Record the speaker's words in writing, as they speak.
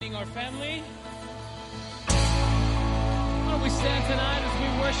our family. Why don't we stand tonight as we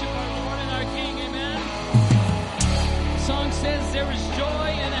worship our Lord and our King, amen? The song says there is joy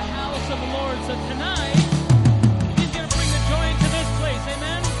in the house of the Lord. So tonight, He's going to bring the joy into this place,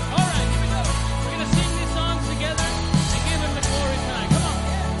 amen? All right, here we go. We're going to sing these songs together and give Him the glory tonight. Come on.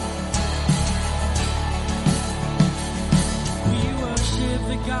 We worship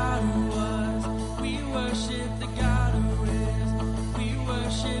the God who was. We worship the God who is. We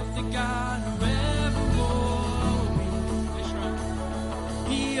worship the God who ever will be. That's right.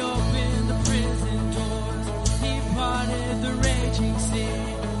 He opened the prison doors. He parted the raging sea.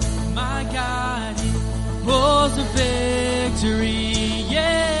 My God, He holds the victory.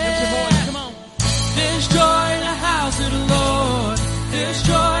 Yeah. Lift your voice. Come on. There's joy in the house of the Lord. There's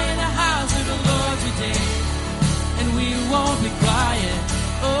joy in the house of the Lord today. And we won't be quiet.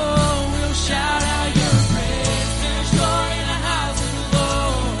 Oh, we'll shout out your praise. There's joy in the house of the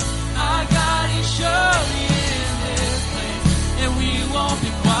Lord. Our God is surely in this place. And we won't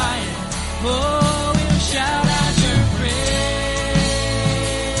be quiet. Oh, we'll shout out your praise.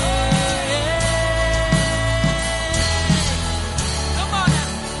 Come on now.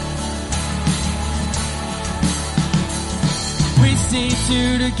 We sing to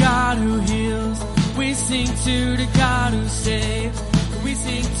the God who heals. We sing to the God who saves. We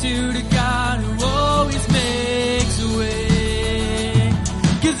sing to the God who always makes a way.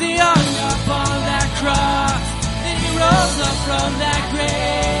 'Cause He hung up on that cross, then He rose up from that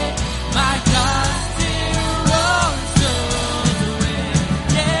grave. My God still rolling stones away.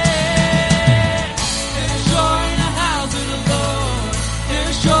 Yeah. There's joy in the house of the Lord.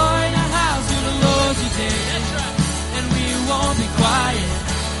 There's joy in the house of the Lord today. That's right. And we won't be quiet.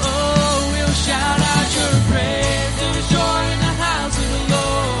 Oh, we'll shout out your praise. There's joy in the house of the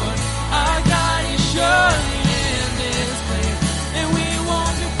Lord. Our God is surely in this place. And we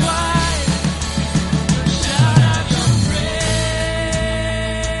won't be quiet. We'll shout out your praise.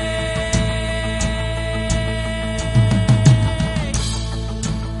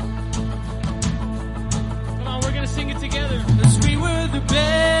 Come on, we're going to sing it together. 'Cause we were the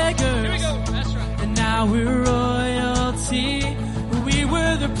beggars. Here we go. That's right. And now we're royalty. We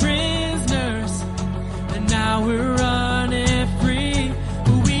were the prisoners. And now we're running free.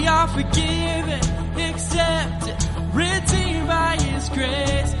 We are forgiven, accepted, redeemed by His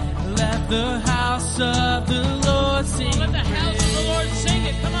grace. Let the house of the Lord sing. Let the house of the Lord sing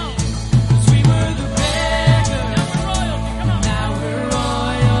it. Come on. 'Cause we were the beggars. Now we're royalty. Come on. Now we're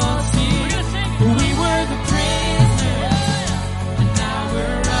royalty. We're going to sing it. We were the prisoners. And now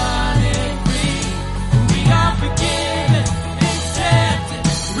we're running free. We are forgiven, accepted,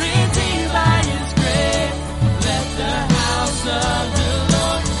 redeemed by His grace. Let the house of the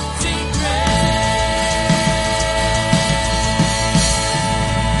Lord sing praise.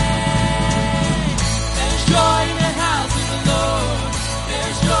 There's joy in the house of the Lord.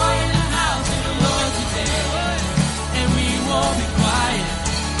 There's joy in the house of the Lord today. And we won't be quiet.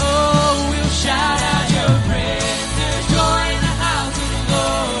 Oh, we'll shout out your praise. There's joy in the house of the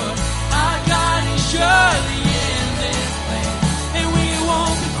Lord. Our God is surely in this place. And we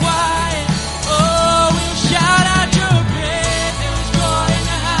won't be quiet. Oh, we'll shout out your praise. There's joy in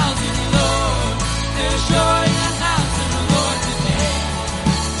the house of the Lord. There's joy in the house of the Lord today.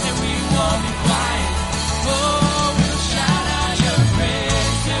 And we won't be quiet. Oh, we'll shout out your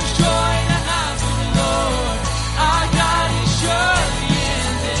praise. There's joy in the house of the Lord. Our God is surely in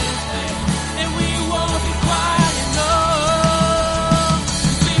this place. And we won't be quiet, no.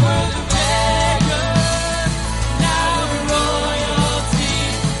 'Cause we were the beggars. Now we're royalty.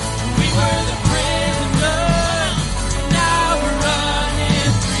 We were the prisoners. Now we're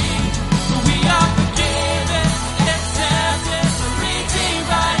running free. We are forgiven, accepted, redeemed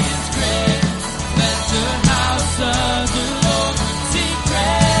by His grace. Let the house of the Lord sing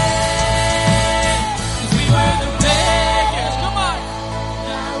praise. 'Cause we were the beggars. Come on.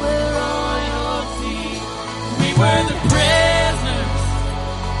 Now we're royalty. We were the prisoners.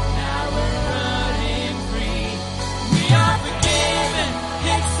 Now we're running free. We are forgiven,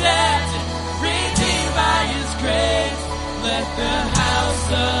 accepted, redeemed by His grace. Let the house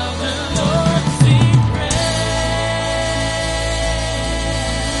of the Lord sing praise.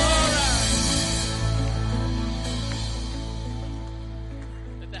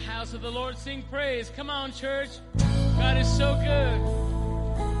 Let the house of the Lord sing praise. Come on, church. God is so good.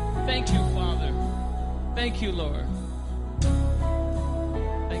 Thank you, Father. Thank you, Lord.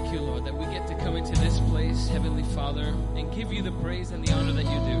 Thank you, Lord, that we get to come into this place, Heavenly Father, and give you the praise and the honor that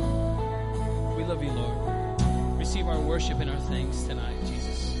you do. We love you, Lord. Receive our worship and our thanks tonight,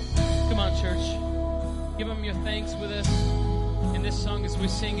 Jesus. Come on, church. Give Him your thanks with us. in this song as we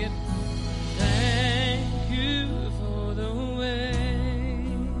sing it. Thank you for the way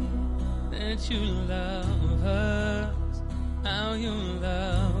that you love us, how you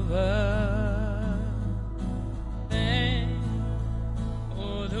love us. Thank you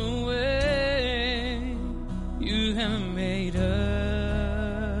for the way you have made us.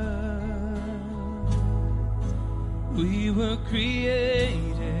 We were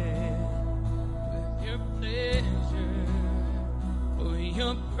created with your pleasure, for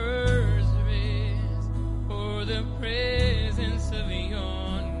your purpose, for the presence of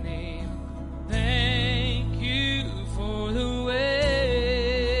your name. Thank you for the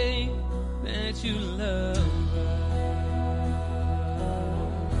way that you love us.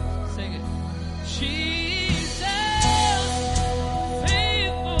 Sing it. Jesus,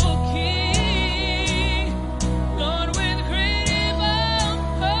 faithful King, Lord, with great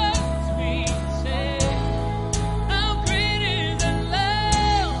hearts we say, how great is the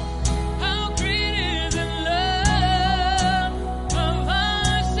love, how great is the love of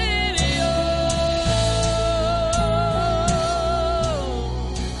our Savior.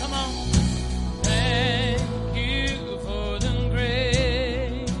 Come on. Thank you for the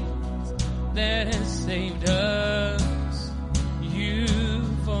grace that has saved us. You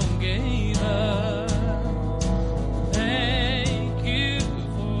forgave us. Thank you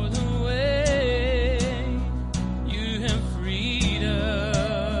for the way you have freed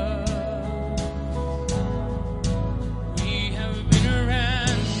us. We have been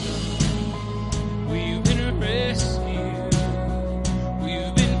ransomed. We've been rescued.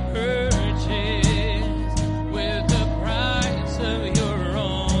 We've been purchased with the price of your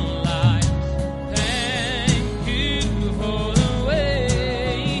own life. Thank you for the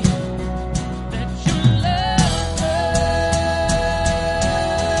way that you love us.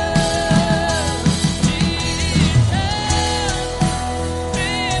 Jesus,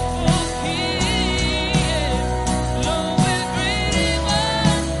 faithful King, Lord, with great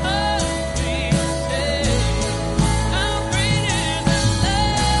hearts we say, how great is the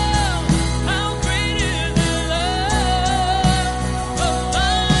love, how great is the love of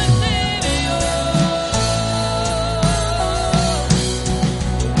our Savior.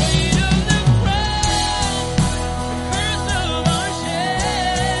 The weight of the cross, the curse of our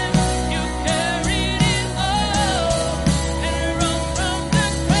shame, you carried it all and rose from the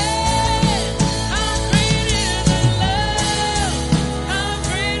grave. How great is the love, how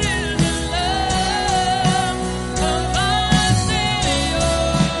great is the love of our Savior,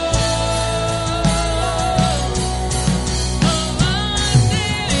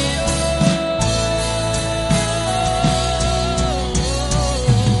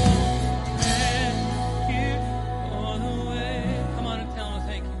 Thank you for the way. Come on and tell them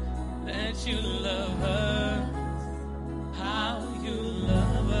thank you. That you love us, how you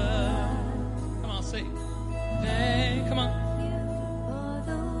love us. Come on, say it. Come on.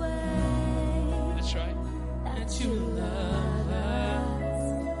 For the way That's right. that you love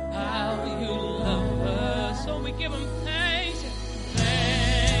us, How you love us. So we give them thanks.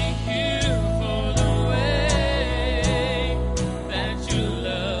 Thank you for the way that you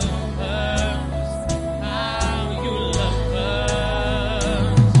love us. How you love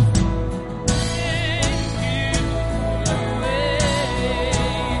us. Thank you for the way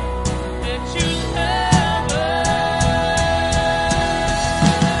that you love us.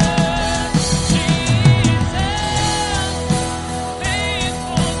 Jesus,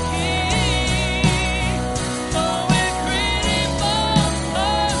 faithful King, Lord, with great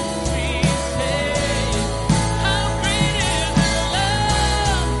hearts we say, how great is the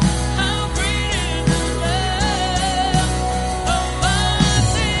love, how great is the love of our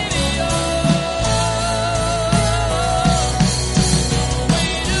Savior. The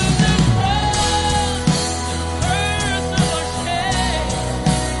weight of the cross, the curse of our shame,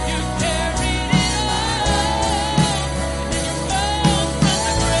 you carried it all, and you rose from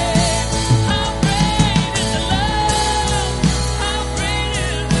the grave. How great is the love, how great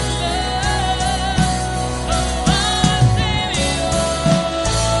is the love of our Savior,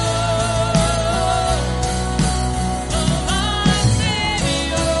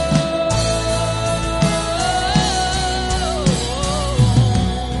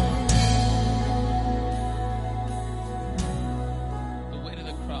 The weight of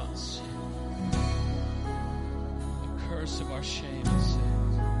the cross, the curse of our shame, it says.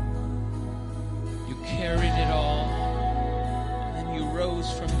 You carried it all, and you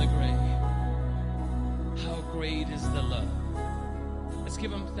rose from the grave. How great is the love. Let's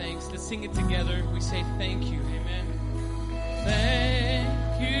give him thanks. Let's sing it together. We say thank you. Amen.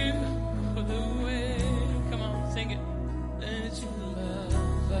 Thank you for the way. Come on, sing it. That you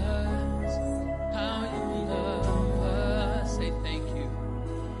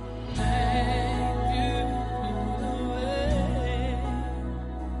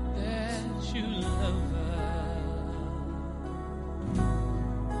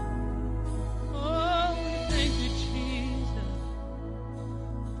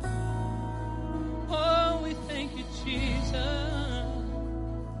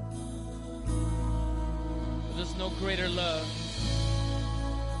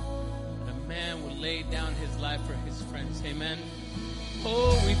laid down his life for his friends. Amen.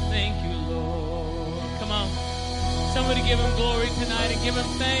 Oh, we thank you, Lord. Come on. Somebody give him glory tonight and give him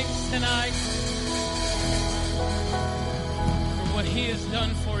thanks tonight for what he has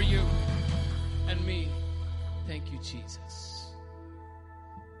done for you and me. Thank you, Jesus.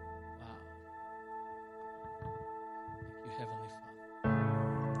 Wow. Thank you, Heavenly Father.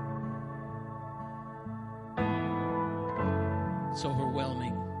 It's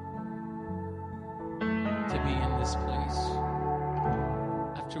overwhelming to be in this place.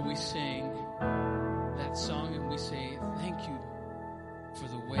 After we sing that song and we say, thank you for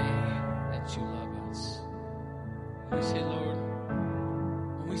the way that you love us. And we say, Lord,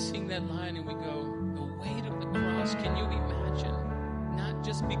 when we sing that line and we go, the weight of the cross, can you imagine not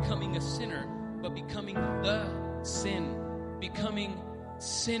just becoming a sinner, but becoming the sin, becoming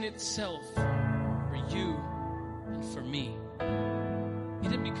sin itself for you and for me? He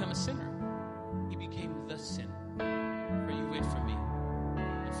didn't become a sinner. He became the sin for you and for me.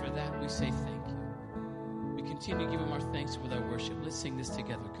 And for that we say thank you. We continue to give him our thanks with our worship. Let's sing this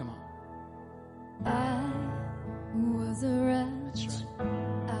together. Come on. I was a wretch. That's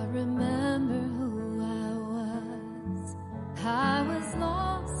right. I remember who I was. I was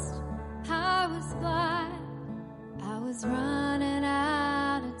lost. I was blind. I was running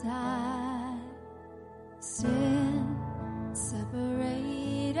out of time. Sin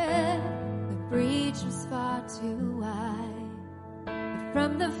separated. The breach was far too wide. But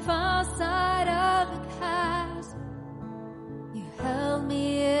from the far side of the chasm, you held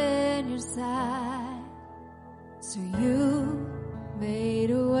me in your side. So you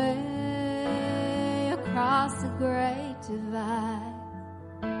made a way across the great divide,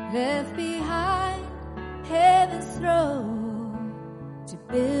 left behind heaven's throne to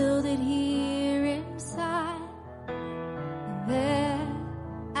build it here inside. And there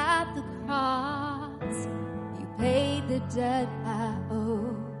at the cross, you paid the debt I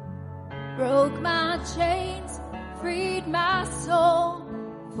owe, broke my chains, freed my soul.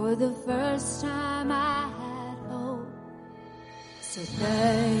 For the first time I had hope. So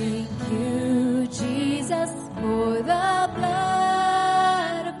thank you, Jesus, for the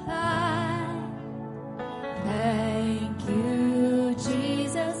blood applied. Thank you,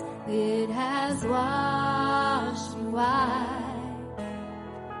 Jesus, it has washed me white.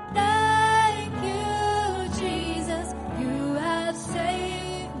 Thank you, Jesus, you have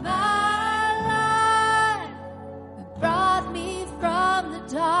saved my life and brought me from the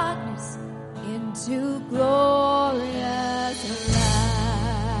darkness into glorious light.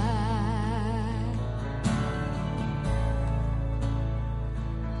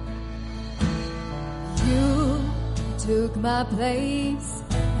 You took my place,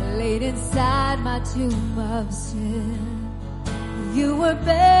 laid inside my tomb of sin. You were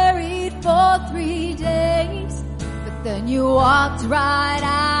buried for 3 days, but then you walked right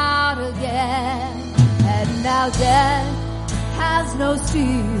out again. And now death has no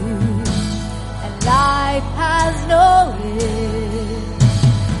sting, and life has no end.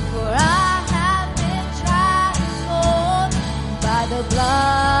 For I have been transformed by the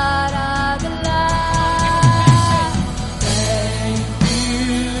blood of the Lamb. Thank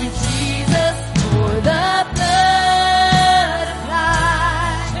you, Jesus, for the blood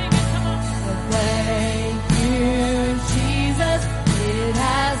applied. Thank you, Jesus, it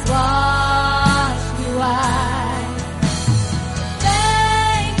has washed me white.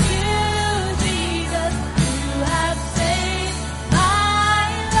 Thank you, Jesus, you have saved my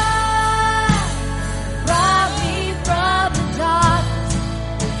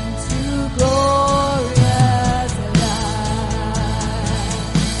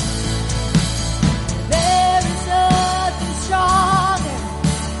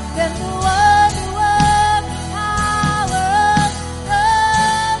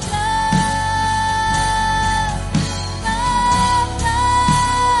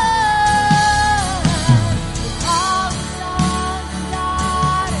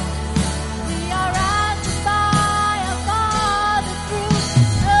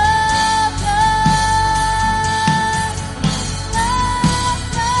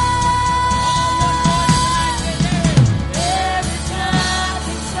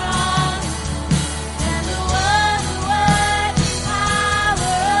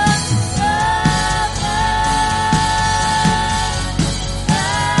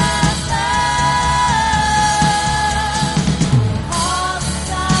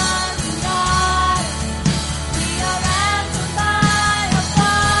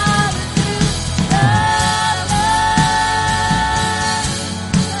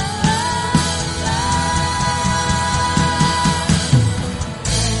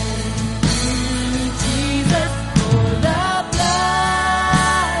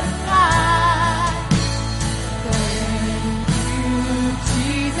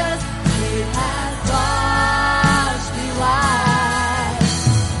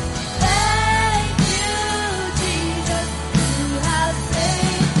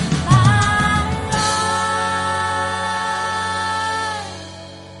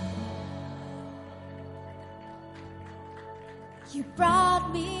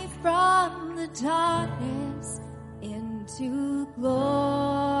from the darkness into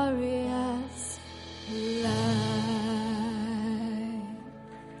glorious light.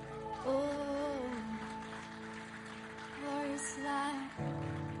 Oh, glorious light.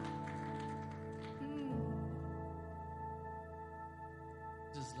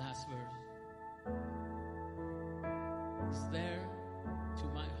 This last verse. Is there to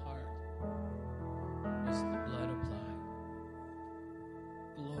my heart was the blood applied.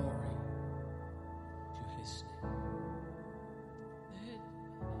 Glory to his name.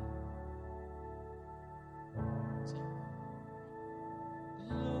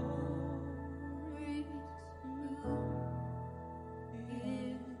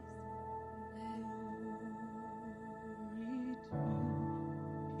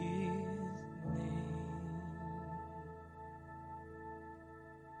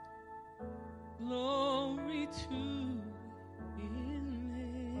 Glory to his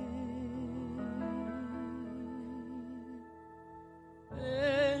name.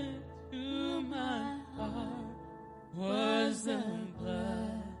 There to my heart was the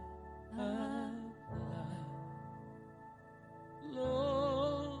blood applied.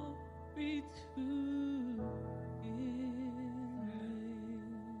 Glory to his name.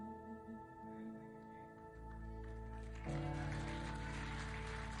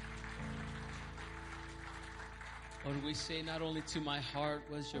 Lord, we say not only to my heart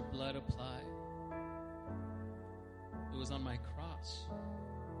was your blood applied, it was on my cross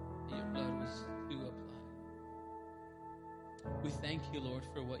that your blood was to apply. We thank you, Lord,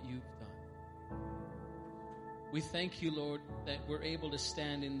 for what you've done. We thank you, Lord, that we're able to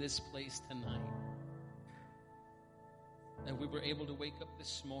stand in this place tonight, that we were able to wake up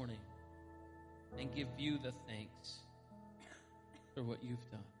this morning and give you the thanks for what you've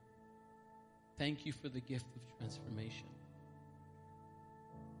done. Thank you for the gift of transformation.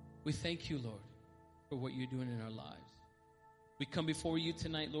 We thank you, Lord, for what you're doing in our lives. We come before you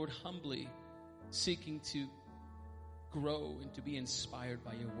tonight, Lord, humbly seeking to grow and to be inspired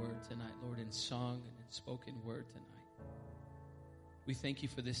by your word tonight, Lord, in song and in spoken word tonight. We thank you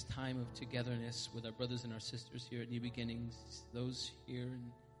for this time of togetherness with our brothers and our sisters here at New Beginnings, those here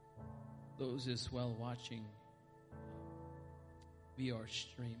and those as well watching via our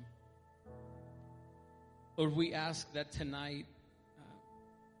stream. Lord, we ask that tonight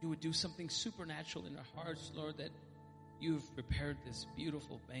you would do something supernatural in our hearts, Lord, that you've prepared this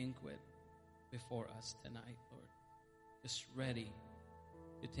beautiful banquet before us tonight, Lord, just ready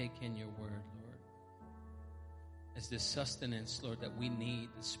to take in your word, Lord. As this sustenance, Lord, that we need,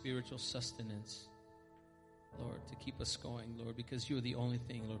 the spiritual sustenance, Lord, to keep us going, Lord, because you are the only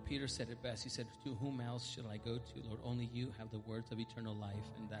thing. Lord, Peter said it best. He said, to whom else shall I go to? Lord, only you have the words of eternal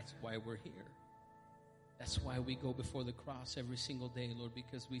life, and that's why we're here. That's why we go before the cross every single day, Lord,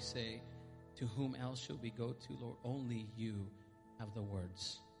 because we say, to whom else shall we go to, Lord? Only you have the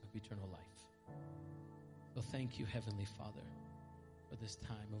words of eternal life. So thank you, Heavenly Father, for this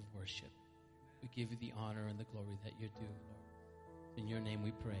time of worship. We give you the honor and the glory that you're due, Lord. In your name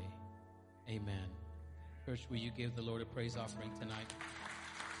we pray. Amen. Church, will you give the Lord a praise offering tonight?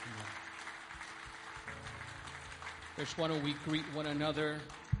 Amen. Church, why don't we greet one another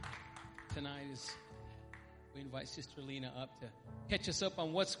tonight as we invite Sister Lena up to catch us up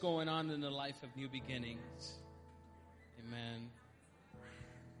on what's going on in the life of New Beginnings. Amen.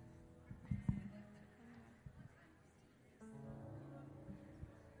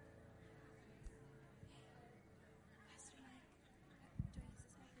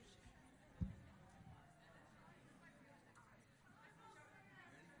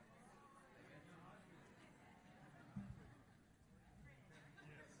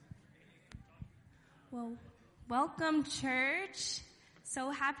 Well, welcome, church.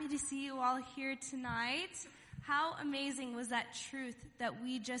 So happy to see you all here tonight. How amazing was that truth that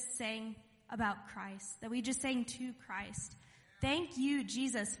we just sang about Christ, that we just sang to Christ. Thank you,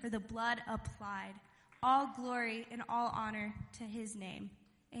 Jesus, for the blood applied. All glory and all honor to his name.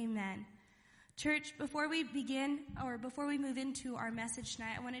 Amen. Church, before we move into our message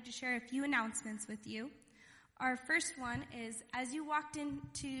tonight, I wanted to share a few announcements with you. Our first one is, as you walked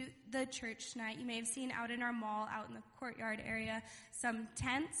into the church tonight, you may have seen out in our mall, out in the courtyard area, some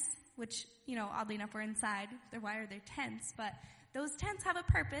tents, which, oddly enough, we're inside. Why are there tents? But those tents have a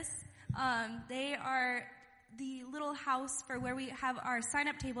purpose. They are the little house for where we have our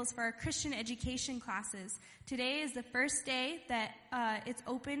sign-up tables for our Christian education classes. Today is the first day that it's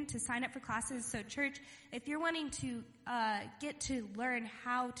open to sign up for classes. So church, if you're wanting to get to learn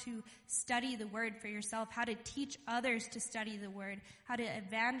how to study the Word for yourself, how to teach others to study the Word, how to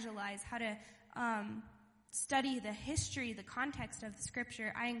evangelize, how to study the history, the context of the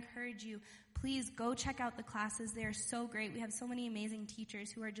scripture, I encourage you, please go check out the classes. They are so great. We have so many amazing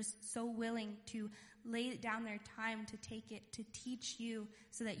teachers who are just so willing to lay down their time to take it, to teach you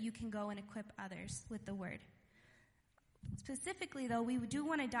so that you can go and equip others with the word. Specifically, though, we do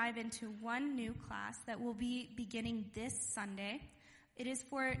want to dive into one new class that will be beginning this Sunday. It is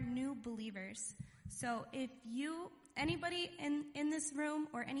for new believers. So if anybody in this room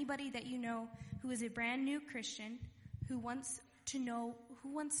or anybody that you know who is a brand new Christian who wants to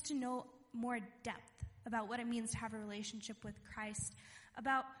know more depth about what it means to have a relationship with Christ,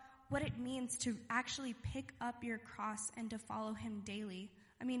 about what it means to actually pick up your cross and to follow him daily.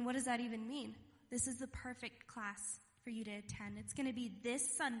 I mean, what does that even mean? This is the perfect class for you to attend. It's going to be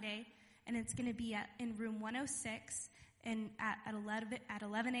this Sunday, and it's going to be in room 106 and at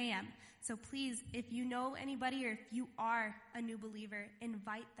 11 a.m. So please, if you know anybody or if you are a new believer,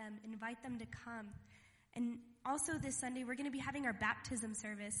 invite them to come. And also this Sunday, we're going to be having our baptism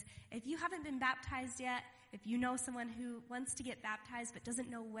service. If you haven't been baptized yet, if you know someone who wants to get baptized but doesn't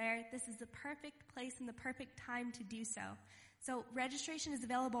know where, this is the perfect place and the perfect time to do so. So registration is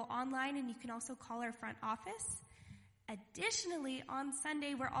available online, and you can also call our front office. Additionally, on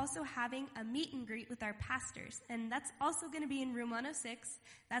Sunday, we're also having a meet and greet with our pastors, and that's also going to be in room 106.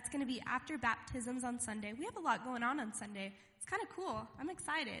 That's going to be after baptisms on Sunday. We have a lot going on Sunday. It's kind of cool. I'm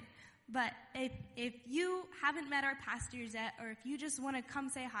excited. But if you haven't met our pastors yet, or if you just want to come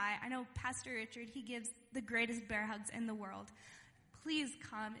say hi, I know Pastor Richard, he gives the greatest bear hugs in the world. Please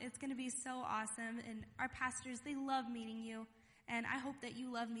come. It's going to be so awesome, and our pastors, they love meeting you. And I hope that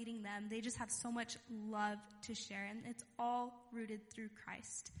you love meeting them. They just have so much love to share, and it's all rooted through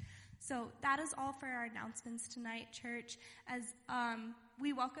Christ. So that is all for our announcements tonight, church. As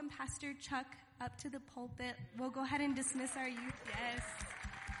we welcome Pastor Chuck up to the pulpit, we'll go ahead and dismiss our youth. Yes.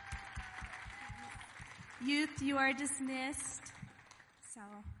 Youth, you are dismissed. So,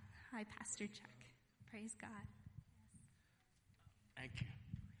 hi, Pastor Chuck. Praise God. Thank you.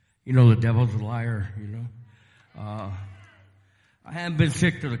 You know, the devil's a liar, you know. I haven't been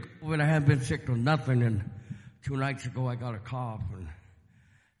sick to the COVID. I haven't been sick to nothing. And 2 nights ago, I got a cough.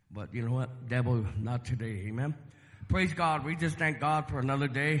 But you know what? Devil, not today. Amen. Praise God. We just thank God for another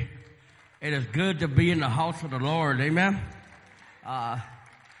day. It is good to be in the house of the Lord. Amen.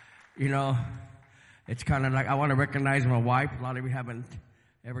 You know, it's kind of like I want to recognize my wife. A lot of you haven't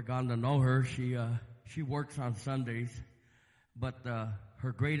ever gotten to know her. She works on Sundays. But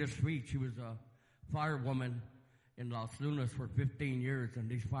her greatest feat, she was a firewoman in Los Lunas for 15 years, and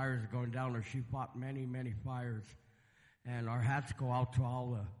these fires are going down there. She fought many, many fires. And our hats go out to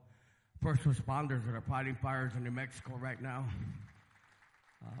all the first responders that are fighting fires in New Mexico right now.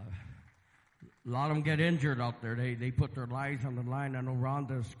 A lot of them get injured out there. They put their lives on the line. I know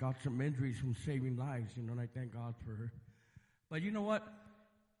Rhonda's got some injuries from saving lives, you know, and I thank God for her. But you know what?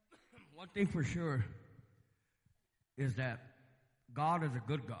 One thing for sure is that God is a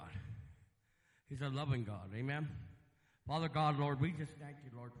good God. He's a loving God. Amen. Father God, Lord, we just thank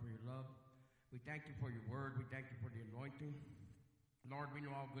you, Lord, for your love. We thank you for your word. We thank you for the anointing. Lord, we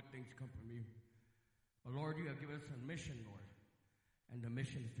know all good things come from you. But Lord, you have given us a mission, Lord. And the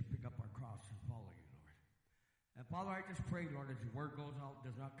mission is to pick up our cross and follow you, Lord. And Father, I just pray, Lord, as your word goes out,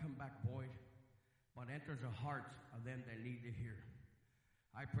 does not come back void, but enters the hearts of them that need to hear.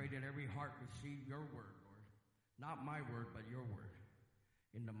 I pray that every heart receive your word, Lord. Not my word, but your word.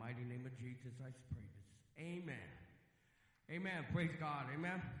 In the mighty name of Jesus, I pray this. Amen. Amen. Praise God.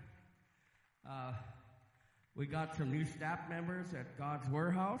 Amen. We got some new staff members at God's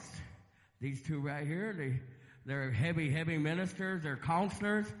Warehouse. These two right here, they're heavy ministers. They're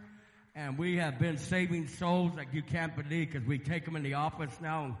counselors. And we have been saving souls like you can't believe, because we take them in the office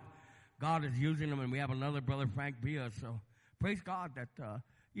now. And God is using them, and we have another brother, Frank Villa. So praise God that,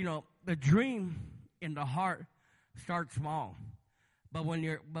 you know, the dream in the heart starts small. But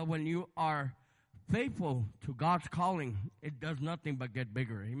when you are faithful to God's calling, it does nothing but get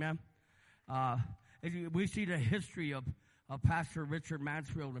bigger. Amen. We see the history of Pastor Richard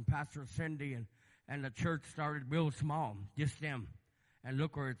Mansfield and Pastor Cindy, and the church started real small, just them. And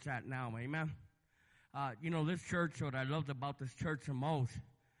look where it's at now. Amen. You know, this church, what I loved about this church the most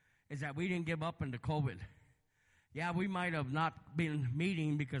is that we didn't give up into COVID. Yeah, we might have not been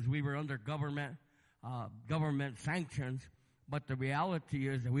meeting because we were under government sanctions. But the reality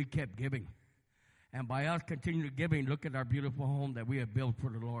is that we kept giving. And by us continuing giving, look at our beautiful home that we have built for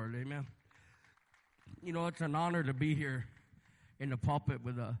the Lord. Amen. You know, it's an honor to be here in the pulpit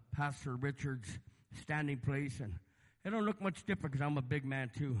with Pastor Richard's standing place. And it don't look much different because I'm a big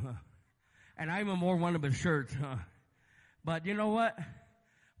man too. And I even wore one of his shirts. But you know what?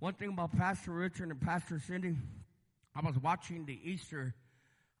 One thing about Pastor Richard and Pastor Cindy, I was watching the Easter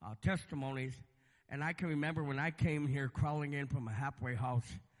testimonies, and I can remember when I came here crawling in from a halfway house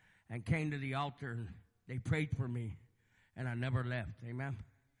and came to the altar, and they prayed for me, and I never left. Amen.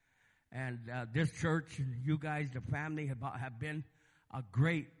 And this church, you guys, the family, have been a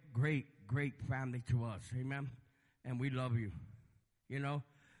great, great, great family to us. Amen. And we love you. You know,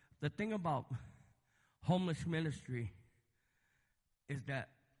 the thing about homeless ministry is that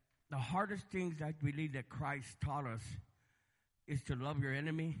the hardest things I believe that Christ taught us is to love your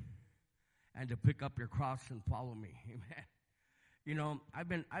enemy and to pick up your cross and follow me. Amen. You know, I've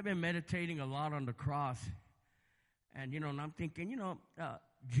been meditating a lot on the cross, and and I'm thinking,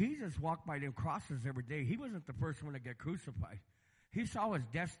 Jesus walked by them crosses every day. He wasn't the first one to get crucified. He saw his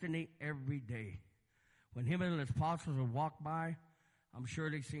destiny every day. When him and his apostles would walk by, I'm sure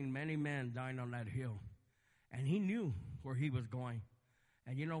they've seen many men dying on that hill, and he knew where he was going.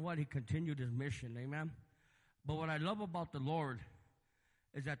 And you know what? He continued his mission. Amen. But what I love about the Lord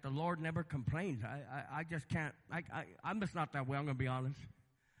is that the Lord never complains. I just can't. I'm just not that way. I'm going to be honest.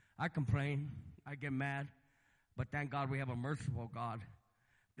 I complain. I get mad. But thank God we have a merciful God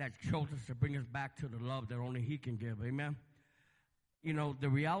that chose us to bring us back to the love that only he can give. Amen. You know, the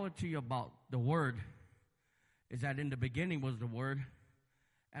reality about the Word is that in the beginning was the Word,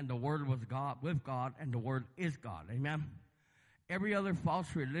 and the Word was God, with God, and the Word is God. Amen. Every other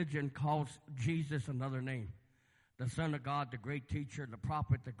false religion calls Jesus another name. The Son of God, the great teacher, the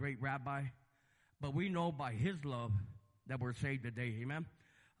prophet, the great rabbi. But we know by his love that we're saved today. Amen.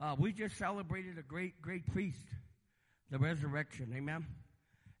 We just celebrated a great, great feast, the resurrection. Amen.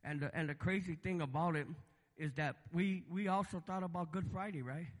 And the crazy thing about it is that we also thought about Good Friday,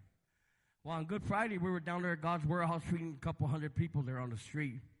 right? Well, on Good Friday, we were down there at God's warehouse feeding a couple hundred people there on the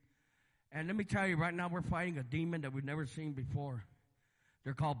street. And let me tell you, right now we're fighting a demon that we've never seen before.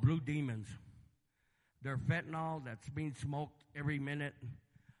 They're called blue demons. They're fentanyl that's being smoked every minute,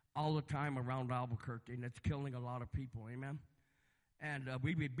 all the time around Albuquerque, and it's killing a lot of people, amen? And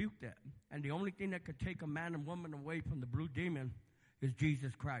we rebuke that. And the only thing that could take a man and woman away from the blue demon is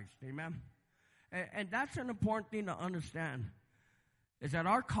Jesus Christ, amen? And that's an important thing to understand, is that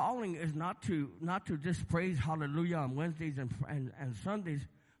our calling is not to just praise hallelujah on Wednesdays and Sundays,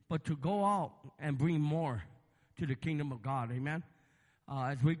 but to go out and bring more to the kingdom of God, amen?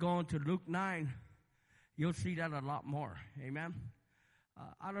 As we go into Luke 9, you'll see that a lot more, amen?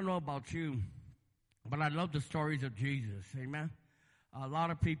 I don't know about you, but I love the stories of Jesus, amen? A lot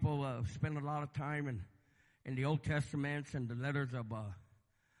of people spend a lot of time in the Old Testaments and the letters of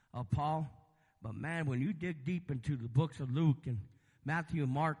Paul, but man, when you dig deep into the books of Luke and Matthew,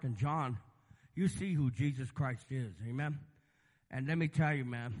 Mark, and John, you see who Jesus Christ is, amen? And let me tell you,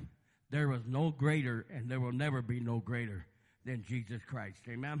 man, there was no greater and there will never be no greater than Jesus Christ.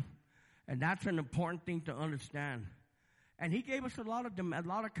 Amen. And that's an important thing to understand. And he gave us a lot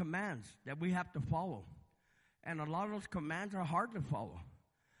of commands that we have to follow. And a lot of those commands are hard to follow.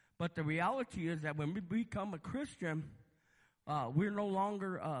 But the reality is that when we become a Christian, we're no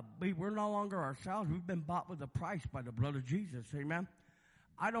longer ourselves. We've been bought with a price by the blood of Jesus. Amen.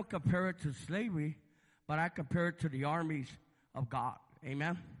 I don't compare it to slavery, but I compare it to the armies of God.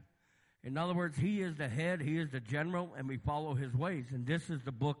 Amen. In other words, he is the head, he is the general, and we follow his ways. And this is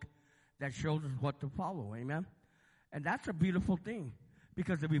the book that shows us what to follow. Amen. And that's a beautiful thing,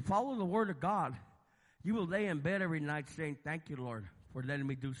 because if we follow the word of God, you will lay in bed every night saying, thank you, Lord, for letting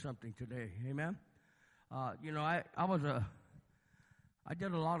me do something today. Amen. I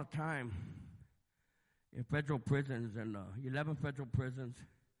did a lot of time in federal prisons, and 11 federal prisons.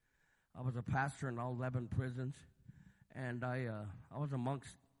 I was a pastor in all 11 prisons. And I was amongst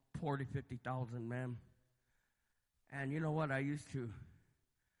 40,000, 50,000 men. And you know what? I used to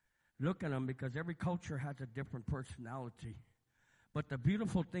look at them because every culture has a different personality. But the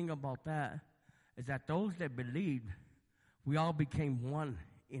beautiful thing about that is that those that believed, we all became one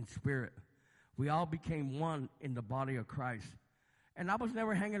in spirit. We all became one in the body of Christ. And I was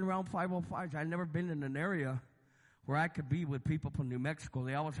never hanging around 505s. I'd never been in an area where I could be with people from New Mexico.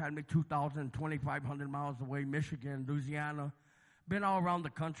 They always had me 2,000, 2,500 miles away, Michigan, Louisiana, been all around the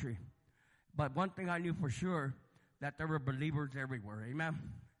country. But one thing I knew for sure, that there were believers everywhere, amen?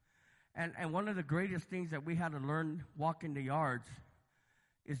 And one of the greatest things that we had to learn walking the yards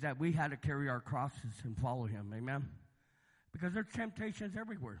is that we had to carry our crosses and follow him, amen? Because there's temptations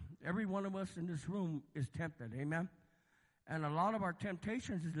everywhere. Every one of us in this room is tempted, amen? And a lot of our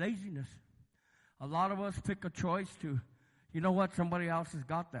temptations is laziness. A lot of us pick a choice to, you know what, somebody else has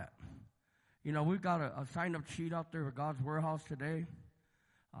got that. You know, we've got a sign-up sheet out there at God's warehouse today.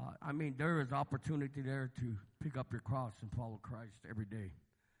 There is opportunity there to pick up your cross and follow Christ every day.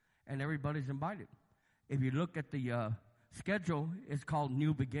 and everybody's invited. If you look at the schedule, it's called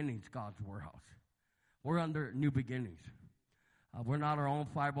New Beginnings, God's Warehouse. We're under New Beginnings. We're not our own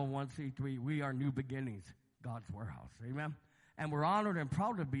 501c3. We are New Beginnings, God's Warehouse. Amen? And we're honored and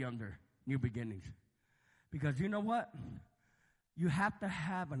proud to be under New Beginnings. Because you know what? You have to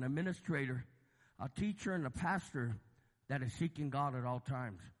have an administrator, a teacher, and a pastor that is seeking God at all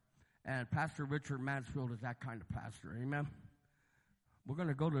times. And Pastor Richard Mansfield is that kind of pastor. Amen? We're going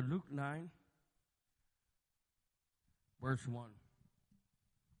to go to Luke 9, verse 1.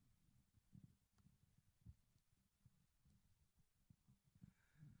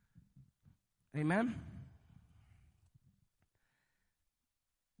 Amen?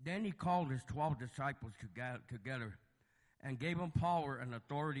 Then he called his 12 disciples together and gave them power and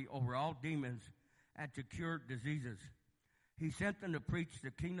authority over all demons and to cure diseases. He sent them to preach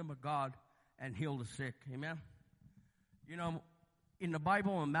the kingdom of God and heal the sick. Amen? You know, in the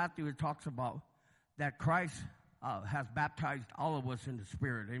Bible in Matthew, it talks about that Christ has baptized all of us in the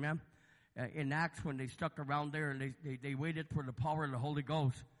Spirit. Amen? In Acts, when they stuck around there and they waited for the power of the Holy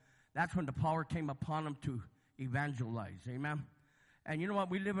Ghost, that's when the power came upon them to evangelize. Amen? And you know what?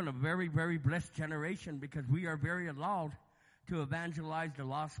 We live in a very, very blessed generation because we are very allowed to evangelize the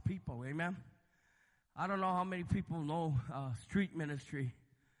lost people. Amen? I don't know how many people know street ministry.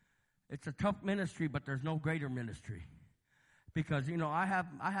 It's a tough ministry, but there's no greater ministry. Because, you know, I have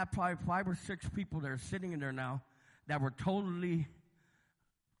probably 5 or 6 people that are sitting in there now that were totally,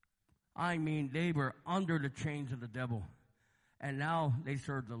 they were under the chains of the devil. And now they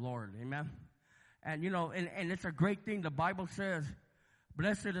serve the Lord. Amen? And, you know, and it's a great thing. The Bible says,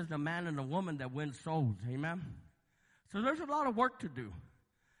 blessed is the man and the woman that wins souls. Amen? So there's a lot of work to do.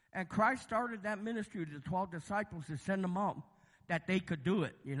 And Christ started that ministry to the 12 disciples to send them out, that they could do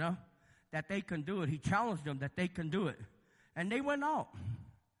it, you know, that they can do it. He challenged them that they can do it. And they went out.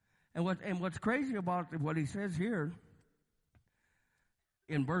 And what's crazy about what he says here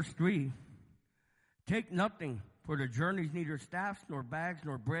in verse 3, take nothing for the journeys, neither staffs, nor bags,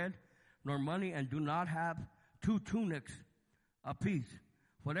 nor bread, nor money, and do not have 2 tunics apiece.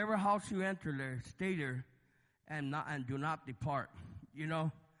 Whatever house you enter there, stay there, and do not depart. You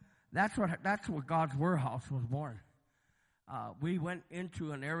know, that's what God's warehouse was born. We went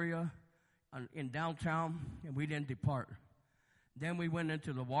into an area in downtown, and we didn't depart. Then we went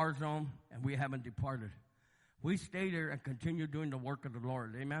into the war zone, and we haven't departed. We stayed there and continued doing the work of the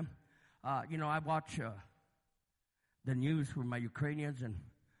Lord. Amen. You know, I watch the news with my Ukrainians, and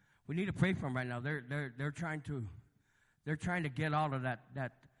we need to pray for them right now. They're trying to get out of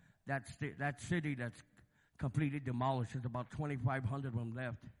that city that's completely demolished. There's about 2,500 of them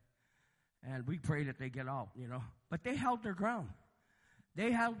left. And we pray that they get out, you know. But they held their ground.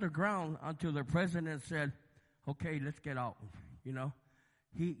 They held their ground until their president said, okay, let's get out, you know.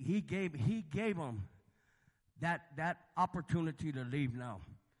 He gave them that opportunity to leave now.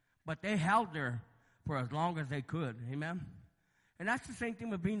 But they held there for as long as they could, amen. And that's the same thing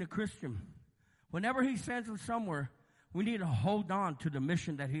with being a Christian. Whenever he sends us somewhere, we need to hold on to the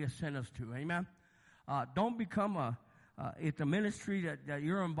mission that he has sent us to, amen. Don't become if the ministry that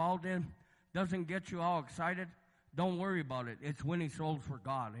you're involved in doesn't get you all excited, don't worry about it. It's winning souls for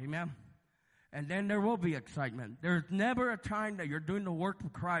God, amen. And then there will be excitement. There's never a time that you're doing the work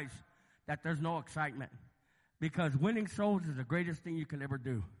of Christ that there's no excitement. Because winning souls is the greatest thing you can ever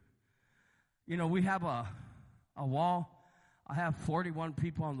do. You know, we have a wall. I have 41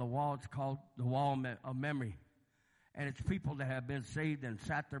 people on the wall. It's called the Wall of Memory. And it's people that have been saved and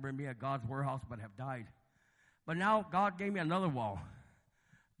sat there with me at God's warehouse but have died. But now God gave me another wall.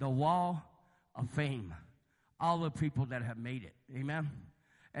 The Wall of Fame. All the people that have made it. Amen?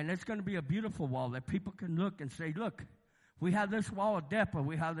 And it's going to be a beautiful wall that people can look and say, look, we have this wall of death, but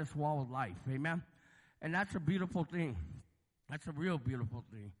we have this wall of life. Amen? And that's a beautiful thing. That's a real beautiful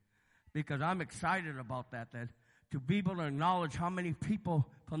thing. Because I'm excited about that to be able to acknowledge how many people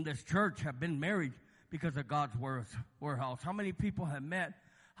from this church have been married because of God's warehouse. How many people have met?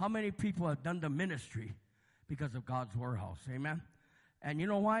 How many people have done the ministry because of God's warehouse? Amen? And you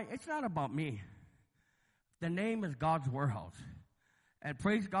know why? It's not about me. The name is God's warehouse. And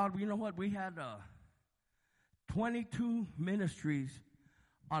praise God, you know what? We had 22 ministries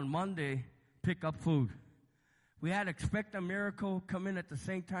on Monday pick up food. We had Expect a Miracle come in at the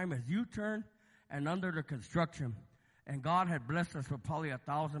same time as U-Turn and under the construction. And God had blessed us with probably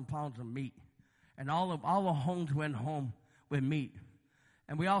 1,000 pounds of meat. And all the homes went home with meat.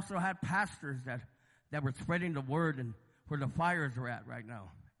 And we also had pastors that were spreading the word and where the fires are at right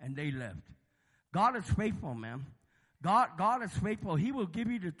now. And they left. God is faithful, man. God is faithful. He will give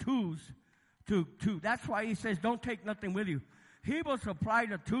you the tools to. That's why he says, don't take nothing with you. He will supply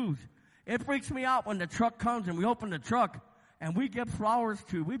the tools. It freaks me out when the truck comes and we open the truck and we give flowers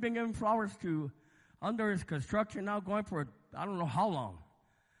to, we've been giving flowers to under his construction now going for, I don't know how long.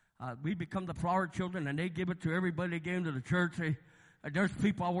 We become the flower children and they give it to everybody. They give them to the church. There's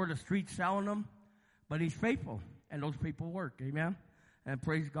people all over the streets selling them. But he's faithful and those people work. Amen. And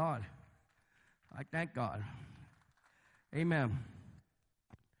praise God. I thank God. Amen.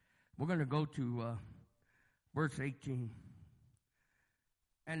 We're going to go to verse 18.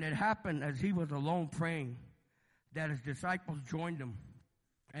 And it happened as he was alone praying that his disciples joined him.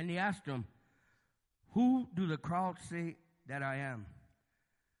 And he asked them, who do the crowd say that I am?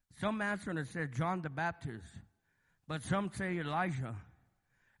 Some answered and said, John the Baptist. But some say Elijah.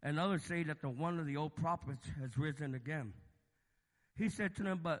 And others say that the one of the old prophets has risen again. He said to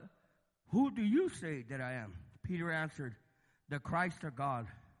them, but who do you say that I am? Peter answered, the Christ of God.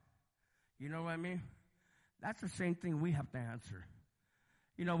 You know what I mean? That's the same thing we have to answer.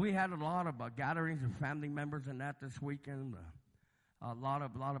 You know, we had a lot of gatherings of family members and that this weekend. A lot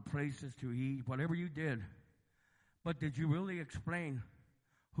of places to eat, whatever you did. But did you really explain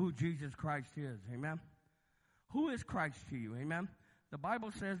who Jesus Christ is? Amen? Who is Christ to you? Amen? The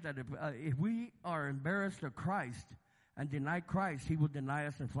Bible says that if we are embarrassed of Christ and deny Christ, he will deny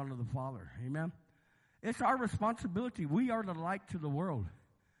us in front of the Father. Amen? It's our responsibility. We are the light to the world.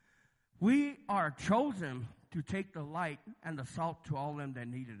 We are chosen to take the light and the salt to all them that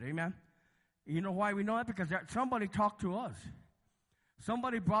need it. Amen? You know why we know that? Because somebody talked to us.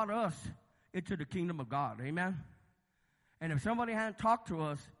 Somebody brought us into the kingdom of God. Amen? And if somebody hadn't talked to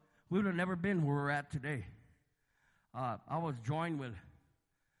us, we would have never been where we're at today. I was joined with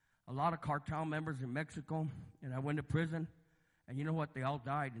a lot of cartel members in Mexico, and I went to prison. And you know what? They all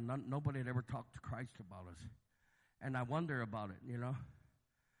died, and nobody had ever talked to Christ about us. And I wonder about it, you know.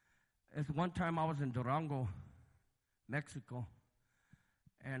 It's one time I was in Durango, Mexico,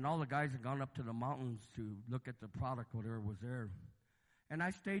 and all the guys had gone up to the mountains to look at the product, whatever was there. And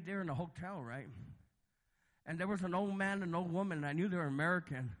I stayed there in a hotel, right? And there was an old man and an old woman, and I knew they were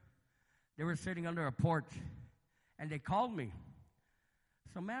American. They were sitting under a porch, and they called me.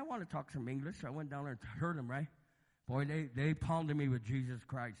 So, man, I want to talk some English. So I went down there and heard them, right? Boy, they pounded me with Jesus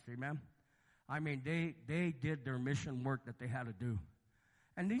Christ, amen? I mean, they did their mission work that they had to do.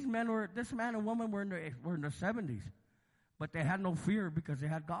 And this man and woman were in the 70s, but they had no fear because they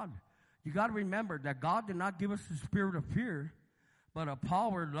had God. You got to remember that God did not give us the spirit of fear, but a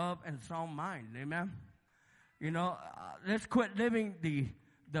power, love, and sound mind, amen? You know, let's quit living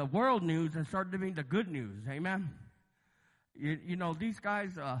the world news and start living the good news, amen? You know, these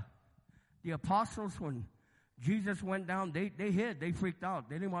guys, the apostles, when Jesus went down, they hid, they freaked out.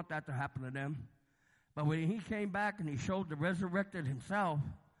 They didn't want that to happen to them. But when he came back and he showed the resurrected himself,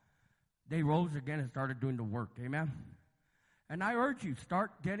 they rose again and started doing the work, amen? And I urge you,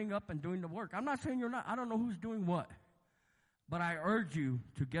 start getting up and doing the work. I'm not saying you're not. I don't know who's doing what. But I urge you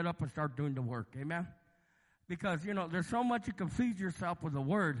to get up and start doing the work, amen? Because, you know, there's so much you can feed yourself with the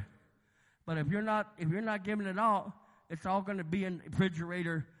word. But if you're not giving it out, it's all going to be in the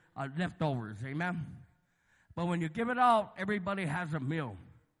refrigerator leftovers, amen? But when you give it out, everybody has a meal.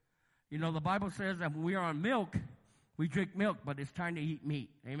 You know, the Bible says that when we are on milk, we drink milk, but it's time to eat meat,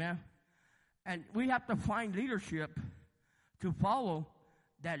 amen? And we have to find leadership to follow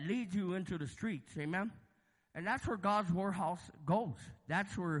that leads you into the streets, amen? And that's where God's warehouse goes.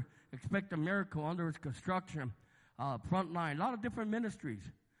 That's where Expect a Miracle under its construction, Frontline, a lot of different ministries.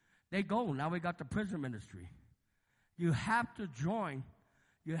 They go. Now we got the prison ministry. You have to join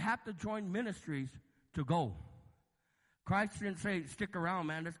ministries to go. Christ didn't say, stick around,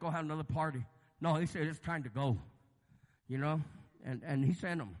 man, let's go have another party. No, he said, it's time to go. You know? And he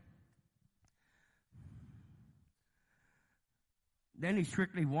sent them. Then he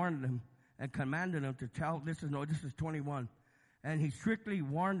strictly warned them and commanded them to tell, this is 21. And he strictly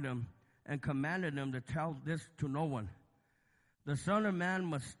warned them and commanded them to tell this to no one. The Son of Man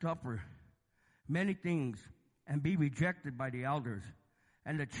must suffer many things and be rejected by the elders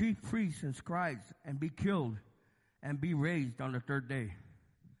and the chief priests and scribes and be killed and be raised on the third day.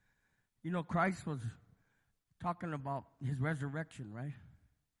 You know, Christ was talking about his resurrection, right?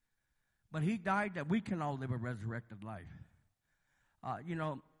 But he died that we can all live a resurrected life. You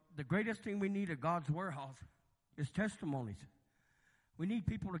know, the greatest thing we need at God's warehouse is testimonies. We need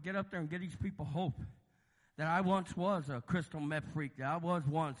people to get up there and get these people hope. That I once was a crystal meth freak. That I was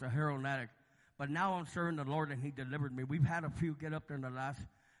once a heroin addict. But now I'm serving the Lord and he delivered me. We've had a few get up there in the last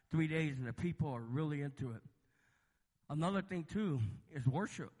 3 days and the people are really into it. Another thing too is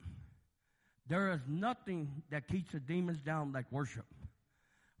worship. There is nothing that keeps the demons down like worship.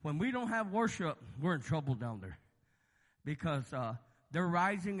 When we don't have worship, we're in trouble down there. because they're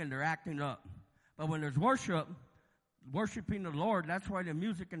rising and they're acting up. But when there's worship, worshiping the Lord, that's why the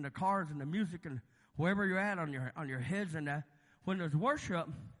music in the cars and the music and wherever you're at on your heads and that, when there's worship,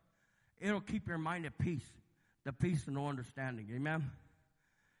 it'll keep your mind at peace, the peace and no understanding. Amen?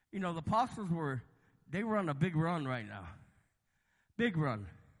 You know, the apostles they were on a big run right now. Big run.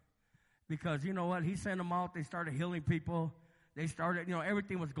 Because, you know what, he sent them out, they started healing people. They started, you know,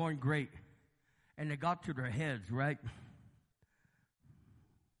 everything was going great. And they got to their heads, right?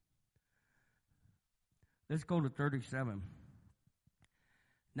 Let's go to 37.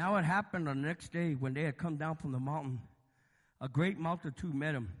 Now it happened on the next day when they had come down from the mountain. A great multitude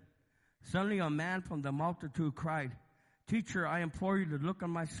met him. Suddenly a man from the multitude cried, "Teacher, I implore you to look on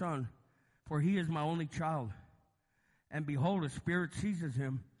my son, for he is my only child." And behold, a spirit seizes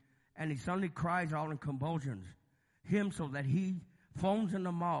him, and he suddenly cries out in convulsions, so that he foams in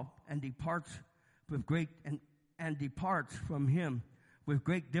the mouth and departs with departs from him with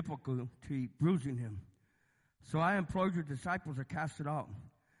great difficulty, bruising him. So I implored your disciples to cast it out.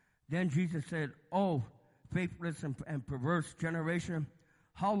 Then Jesus said, "Oh, faithless and perverse generation,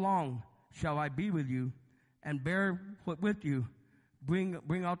 how long shall I be with you and bear with you?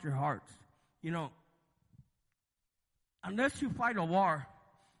 Bring out your hearts." You know, unless you fight a war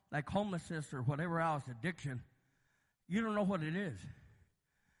like homelessness or whatever else, addiction, you don't know what it is.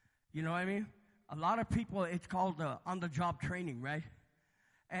 You know what I mean? A lot of people, it's called on-the-job training, right?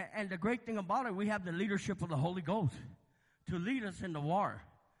 And the great thing about it, we have the leadership of the Holy Ghost to lead us in the war.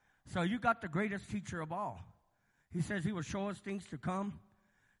 So you got the greatest teacher of all. He says he will show us things to come.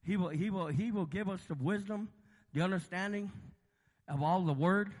 He will give us the wisdom, the understanding of all the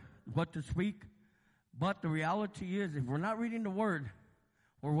word, what to speak. But the reality is, if we're not reading the word,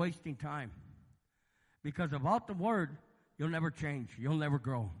 we're wasting time. Because without the word, you'll never change. You'll never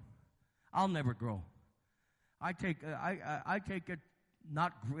grow. I'll never grow. I take it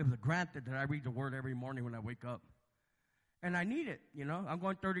not with granted that I read the word every morning when I wake up. And I need it, you know. I'm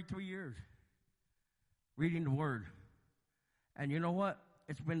going 33 years reading the word. And you know what?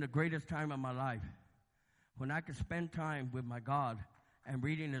 It's been the greatest time of my life when I can spend time with my God and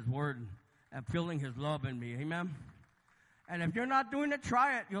reading his word and feeling his love in me. Amen? And if you're not doing it,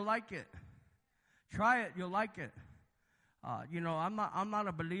 try it. You'll like it. Try it. You'll like it. You know, I'm not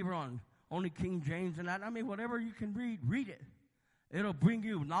a believer on only King James and that. I mean, whatever you can read it. It'll bring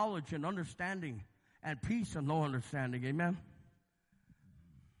you knowledge and understanding and peace and no understanding. Amen?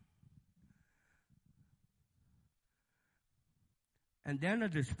 And then a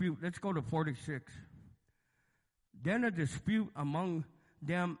dispute. Let's go to 46. Then a dispute among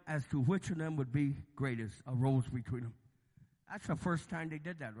them as to which of them would be greatest arose between them. That's the first time they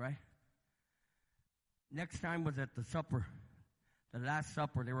did that, right? Next time was at the supper, the Last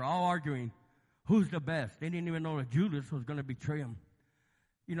Supper. They were all arguing who's the best. They didn't even know that Judas was going to betray him.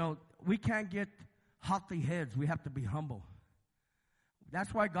 You know, we can't get haughty heads. We have to be humble.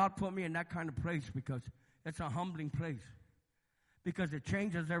 That's why God put me in that kind of place, because it's a humbling place. Because it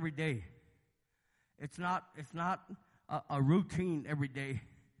changes every day. It's not a routine every day.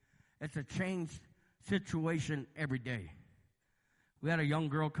 It's a changed situation every day. We had a young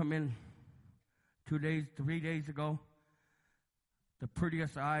girl come in 3 days ago. The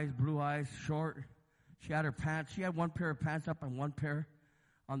prettiest eyes, blue eyes, short. She had her pants. She had one pair of pants up and one pair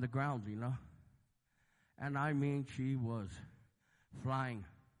on the ground, you know. And I mean, she was flying.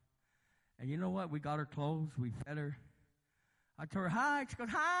 And you know what? We got her clothes. We fed her. I told her, hi. She goes,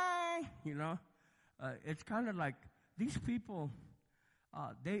 hi. You know, it's kind of like these people,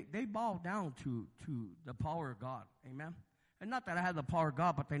 they bow down to the power of God. Amen. And not that I have the power of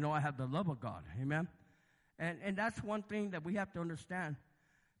God, but they know I have the love of God. Amen. And that's one thing that we have to understand.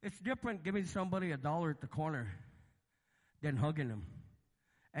 It's different giving somebody $1 at the corner than hugging them.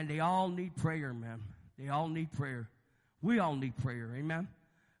 And they all need prayer, man. They all need prayer. We all need prayer. Amen.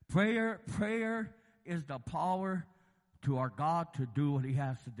 Prayer is the power to our God to do what he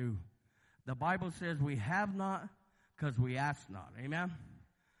has to do. The Bible says we have not because we ask not. Amen.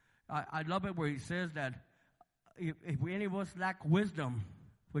 I love it where he says that if any of us lack wisdom,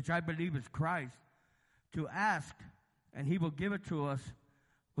 which I believe is Christ, to ask, and he will give it to us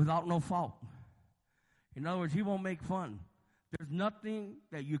without no fault. In other words, he won't make fun. There's nothing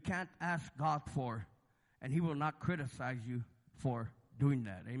that you can't ask God for, and he will not criticize you for doing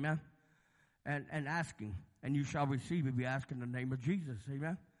that. Amen? And asking, and you shall receive if you ask in the name of Jesus.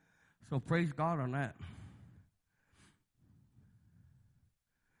 Amen? So praise God on that.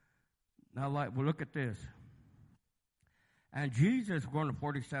 Now, we'll look at this. And Jesus, going to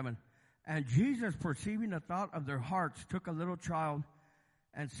 47, and Jesus, perceiving the thought of their hearts, took a little child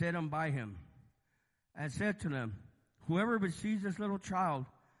and set him by him, and said to them, whoever receives this little child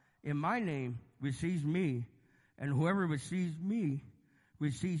in my name receives me, and whoever receives me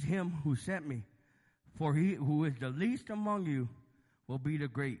receives him who sent me. For he who is the least among you will be the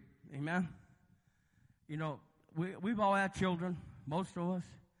great. Amen? You know, we've all had children, most of us.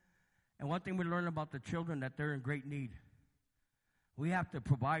 And one thing we learn about the children, that they're in great need. We have to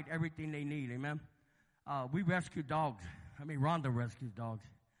provide everything they need. Amen? We rescue dogs. I mean, Rhonda rescues dogs.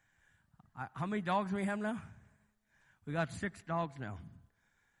 How many dogs do we have now? We got 6 dogs now.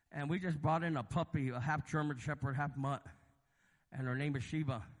 And we just brought in a puppy, a half German Shepherd, half mutt. And her name is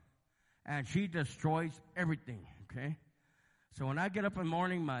Sheba. And she destroys everything, okay? So when I get up in the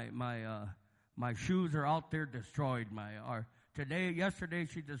morning, my shoes are out there destroyed. Yesterday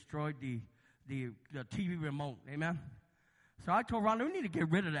she destroyed the TV remote, amen? So I told Rhonda, we need to get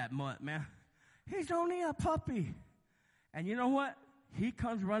rid of that mutt, man. He's only a puppy. And you know what? He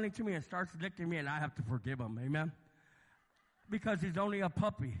comes running to me and starts licking me, and I have to forgive him, amen? Because he's only a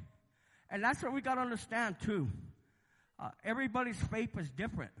puppy. And that's what we got to understand, too. Everybody's faith is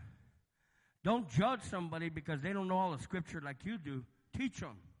different. Don't judge somebody because they don't know all the scripture like you do. Teach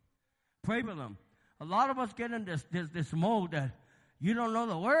them. Pray with them. A lot of us get in this mode that you don't know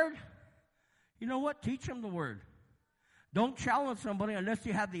the word. You know what? Teach them the word. Don't challenge somebody unless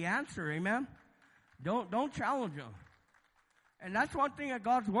you have the answer, amen? Don't challenge them. And that's one thing at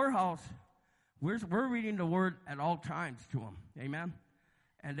God's Warehouse. We're reading the word at all times to them, amen?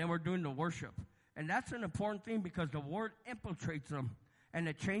 And then we're doing the worship. And that's an important thing because the word infiltrates them and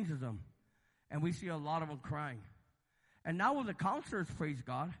it changes them. And we see a lot of them crying. And now with the counselors, praise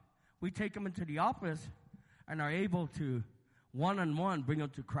God, we take them into the office and are able to one-on-one bring them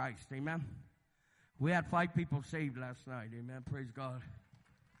to Christ, amen? We had 5 people saved last night, amen, praise God.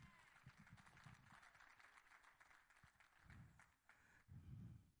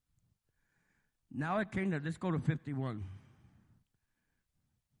 Now it came to, let's go to 51.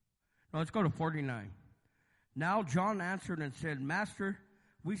 No, let's go to 49. Now John answered and said, Master,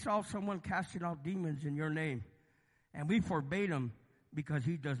 we saw someone casting out demons in your name, and we forbade him because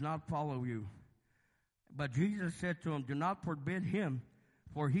he does not follow you. But Jesus said to him, do not forbid him,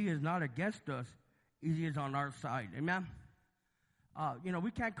 for he is not against us, he is on our side. Amen?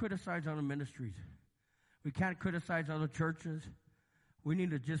 We can't criticize other ministries. We can't criticize other churches. We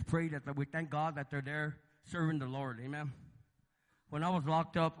need to just pray that we thank God that they're there serving the Lord. Amen? When I was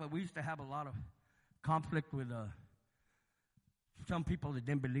locked up, we used to have a lot of conflict with some people that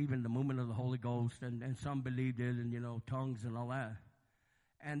didn't believe in the movement of the Holy Ghost, and some believed it, and, tongues and all that.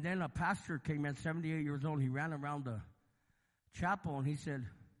 And then a pastor came in, 78 years old. He ran around the chapel, and he said,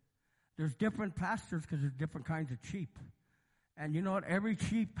 there's different pastors because there's different kinds of sheep. And you know what? Every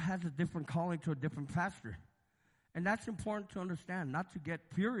sheep has a different calling to a different pastor. And that's important to understand, not to get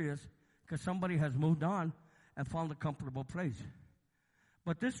furious because somebody has moved on and found a comfortable place.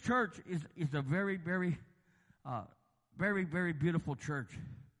 But this church is a very, very, very, very beautiful church.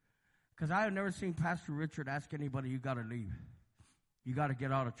 Because I have never seen Pastor Richard ask anybody, you got to leave. You got to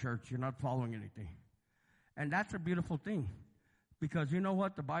get out of church. You're not following anything. And that's a beautiful thing. Because you know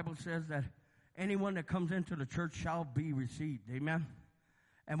what? The Bible says that anyone that comes into the church shall be received. Amen?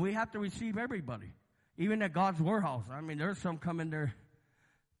 And we have to receive everybody. Even at God's Warehouse. I mean, there's some come in there,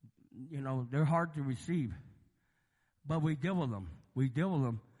 they're hard to receive. But we deal with them. We deal with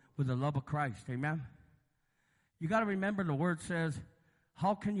them with the love of Christ. Amen? You got to remember the word says,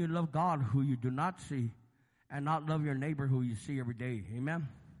 how can you love God who you do not see and not love your neighbor who you see every day? Amen?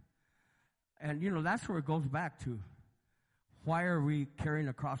 And, that's where it goes back to. Why are we carrying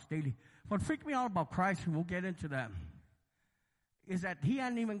a cross daily? What freaked me out about Christ, and we'll get into that, is that he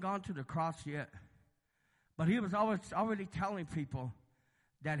hadn't even gone to the cross yet. But he was already telling people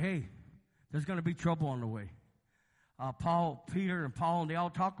that, hey, there's going to be trouble on the way. Peter and Paul, and they all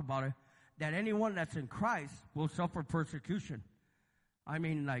talk about it, that anyone that's in Christ will suffer persecution. I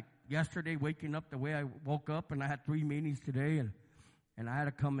mean, like yesterday, waking up the way I woke up, and I had 3 meetings today, and I had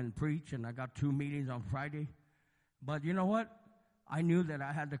to come and preach, and I got 2 meetings on Friday. But you know what? I knew that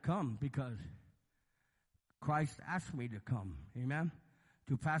I had to come because Christ asked me to come. Amen?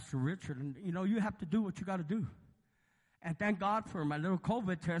 To Pastor Richard. And, you have to do what you got to do. And thank God for my little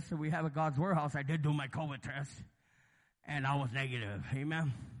COVID test that we have at God's Warehouse. I did do my COVID test, and I was negative.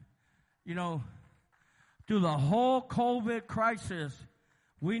 Amen? Through the whole COVID crisis,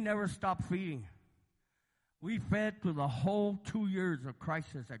 we never stopped feeding. We fed through the whole 2 years of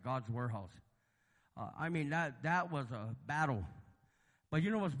crisis at God's Warehouse. That was a battle. But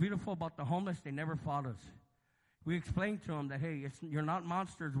you know what's beautiful about the homeless? They never fought us. We explained to them that, hey, you're not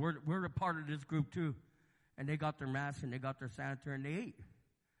monsters. We're a part of this group too. And they got their masks and they got their sanitary and they ate.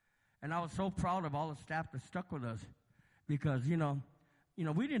 And I was so proud of all the staff that stuck with us. Because,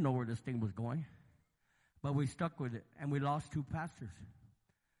 we didn't know where this thing was going. But we stuck with it, and we lost 2 pastors.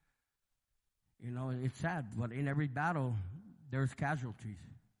 It's sad, but in every battle, there's casualties.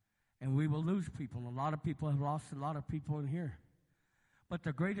 And we will lose people. A lot of people have lost a lot of people in here. But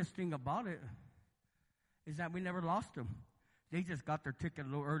the greatest thing about it is that we never lost them. They just got their ticket a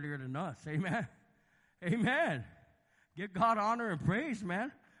little earlier than us. Amen? Amen. Give God honor and praise,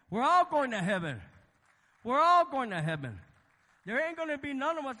 man. We're all going to heaven. We're all going to heaven. There ain't going to be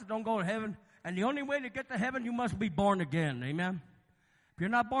none of us that don't go to heaven. And the only way to get to heaven, you must be born again. Amen? If you're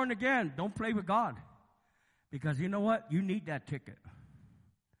not born again, don't play with God. Because you know what? You need that ticket.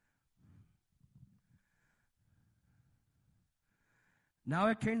 Now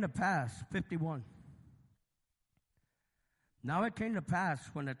it came to pass, 51. Now it came to pass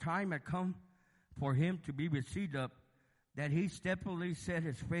when the time had come for him to be received up, that he steadfastly set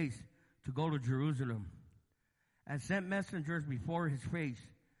his face to go to Jerusalem, and sent messengers before his face,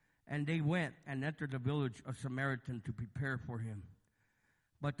 and they went and entered the village of Samaritan to prepare for him.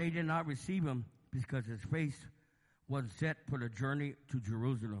 But they did not receive him, because his face was set for the journey to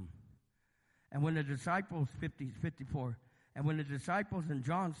Jerusalem. And when the disciples, 54, and when the disciples and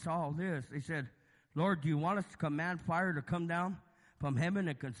John saw this, they said, Lord, do you want us to command fire to come down from heaven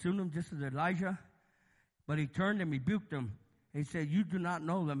and consume them just as Elijah? But he turned and rebuked them. He said, you do not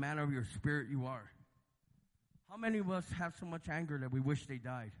know the manner of your spirit you are. How many of us have so much anger that we wish they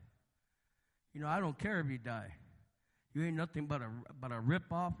died? I don't care if you die. You ain't nothing but a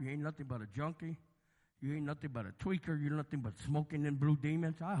rip-off. You ain't nothing but a junkie. You ain't nothing but a tweaker. You're nothing but smoking in blue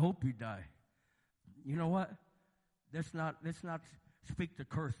demons. I hope you die. You know what? Let's not speak the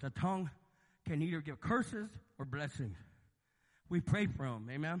curse. The tongue can either give curses or blessings. We pray for them.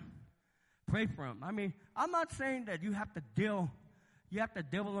 Amen? Pray for them. I mean, I'm not saying that you have to deal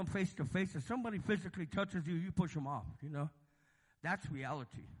them face to face. If somebody physically touches you, you push them off, That's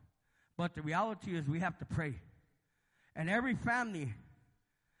reality. But the reality is we have to pray. And every family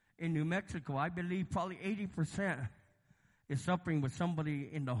in New Mexico, I believe probably 80% is suffering with somebody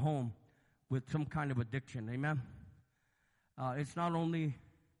in the home with some kind of addiction. Amen? It's not only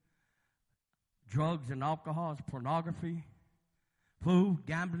drugs and alcohol, it's pornography, food,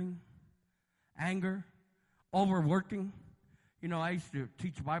 gambling, anger, overworking. I used to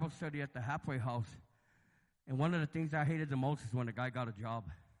teach Bible study at the halfway house, and one of the things I hated the most is when a guy got a job.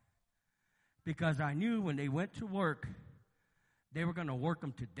 Because I knew when they went to work, they were going to work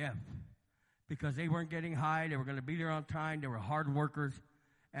them to death. Because they weren't getting high, they were going to be there on time, they were hard workers.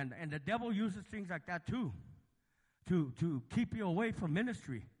 And the devil uses things like that too, to keep you away from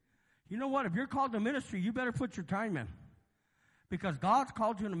ministry. You know what? If you're called to ministry, you better put your time in. Because God's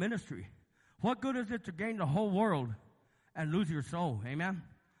called you to ministry. What good is it to gain the whole world and lose your soul? Amen?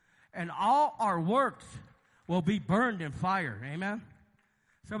 And all our works will be burned in fire. Amen?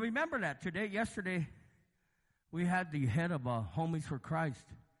 So remember that. Yesterday, we had the head of Homies for Christ.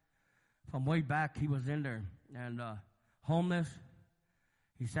 From way back, he was in there. And homeless.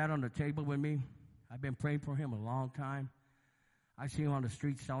 He sat on the table with me. I've been praying for him a long time. I see him on the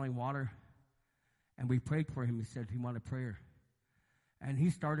street selling water. And we prayed for him. He said he wanted prayer. And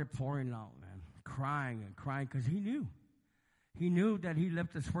he started pouring out, man, crying and crying, because he knew. He knew that he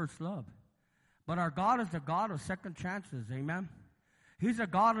left his first love. But our God is the God of second chances, amen? He's a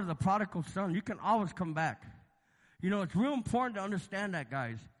God of the prodigal son. You can always come back. It's real important to understand that,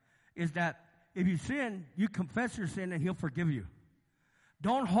 guys, is that if you sin, you confess your sin and he'll forgive you.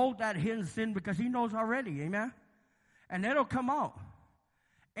 Don't hold that hidden sin because he knows already, amen? And it'll come out.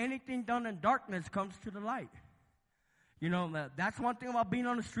 Anything done in darkness comes to the light. That's one thing about being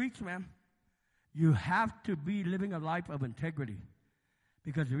on the streets, man. You have to be living a life of integrity.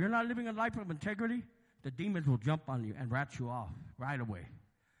 Because if you're not living a life of integrity, the demons will jump on you and rat you off right away.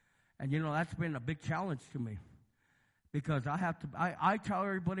 And that's been a big challenge to me. Because I tell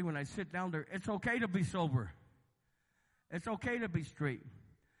everybody when I sit down there, it's okay to be sober. It's okay to be straight.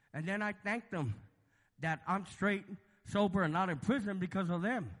 And then I thank them that I'm straight, sober, and not in prison because of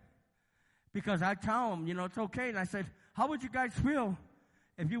them. Because I tell them, it's okay. And I said, how would you guys feel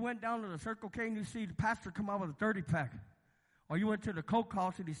if you went down to the Circle K and you see the pastor come out with a 30-pack? Or you went to the Coke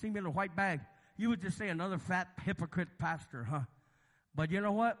house and you see me in a white bag? You would just say, another fat hypocrite pastor, huh? But you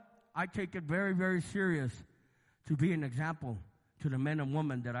know what? I take it very, very serious to be an example to the men and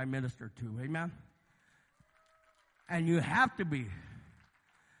women that I minister to. Amen? And you have to be.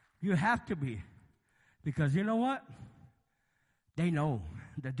 You have to be. Because you know what? They know.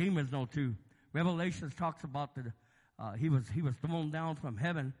 The demons know too. Revelations talks about he was thrown down from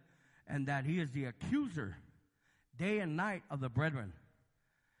heaven, and that he is the accuser day and night of the brethren.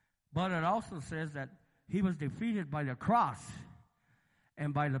 But it also says that he was defeated by the cross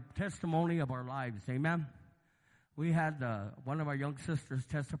and by the testimony of our lives. Amen. We had one of our young sisters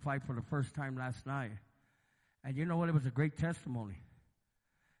testify for the first time last night. And you know what? It was a great testimony.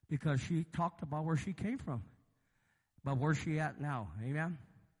 Because she talked about where she came from. But where she at now. Amen.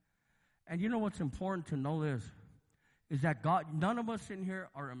 And you know what's important to know is that God, none of us in here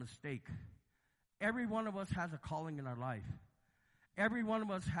are a mistake. Every one of us has a calling in our life. Every one of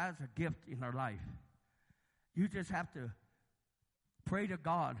us has a gift in our life. You just have to pray to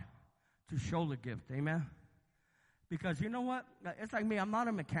God to show the gift. Amen. Because you know what? It's like me. I'm not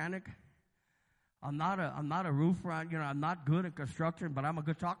a mechanic. I'm not a roofer. I'm not good at construction, but I'm a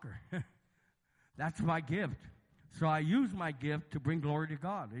good talker. That's my gift. So I use my gift to bring glory to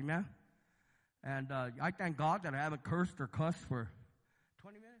God. Amen. And I thank God that I haven't cursed or cussed for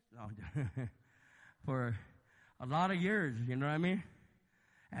 20 minutes. No, for a lot of years. You know what I mean?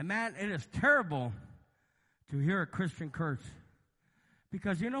 And man, it is terrible to hear a Christian curse.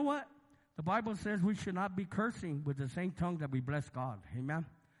 Because you know what? The Bible says we should not be cursing with the same tongue that we bless God. Amen?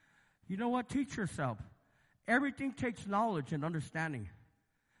 You know what? Teach yourself. Everything takes knowledge and understanding.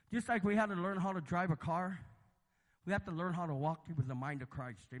 Just like we had to learn how to drive a car, we have to learn how to walk with the mind of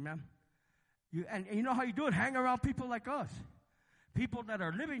Christ. Amen? And you know how you do it? Hang around people like us. People that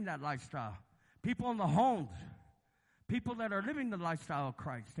are living that lifestyle. People in the homes. People that are living the lifestyle of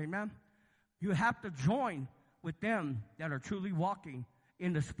Christ. Amen? You have to join with them that are truly walking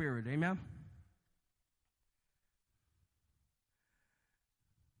in the Spirit. Amen?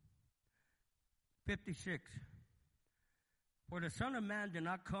 (56) For the Son of Man did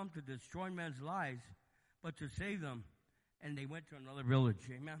not come to destroy men's lives, but to save them. And they went to another village.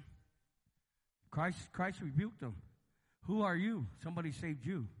 Amen? Christ rebuked them. Who are you? Somebody saved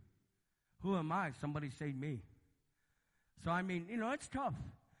you. Who am I? Somebody saved me. So, I mean, it's tough.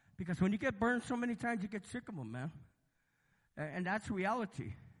 Because when you get burned so many times, you get sick of them, man. And that's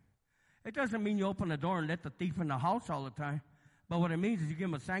reality. It doesn't mean you open the door and let the thief in the house all the time. But what it means is you give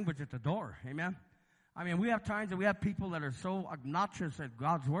them a sandwich at the door. Amen? I mean, we have times that we have people that are so obnoxious at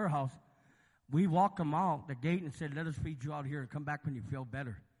God's warehouse. We walk them out the gate and said, let us feed you out here and come back when you feel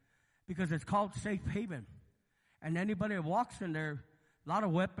better. Because it's called safe haven. And anybody that walks in there, a lot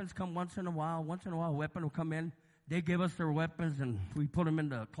of weapons come once in a while. Once in a while, a weapon will come in. They give us their weapons, and we put them in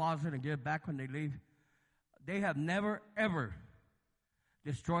the closet and give it back when they leave. They have never, ever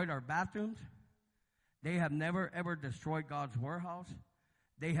destroyed our bathrooms. They have never, ever destroyed God's warehouse.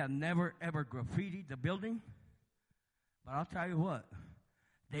 They have never, ever graffitied the building. But I'll tell you what,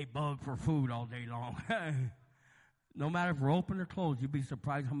 they bug for food all day long. No matter if we're open or closed, you'd be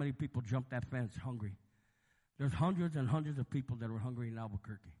surprised how many people jump that fence hungry. There's hundreds and hundreds of people that were hungry in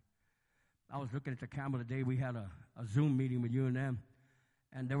Albuquerque. I was looking at the camera today. We had a Zoom meeting with UNM,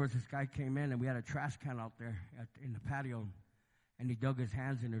 and there was this guy came in, and we had a trash can out there in the patio, and he dug his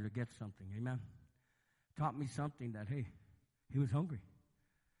hands in there to get something. Amen? Taught me something that, hey, he was hungry.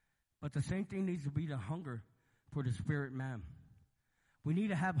 But the same thing needs to be the hunger for the spirit man. We need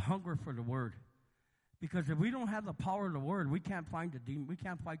to have hunger for the word. Because if we don't have the power of the word, we can't fight the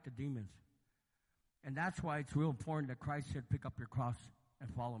demons. And that's why it's real important that Christ said, pick up your cross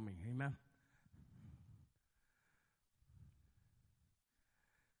and follow me. Amen?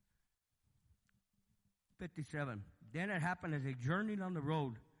 (57) Then it happened as they journeyed on the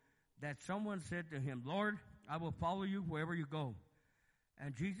road that someone said to him, Lord, I will follow you wherever you go.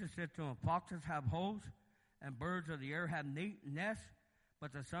 And Jesus said to him, foxes have holes, and birds of the air have nests,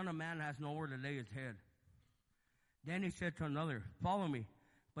 but the Son of Man has nowhere to lay his head. Then he said to another, follow me.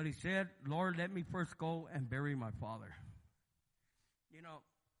 But he said, Lord, let me first go and bury my father. You know,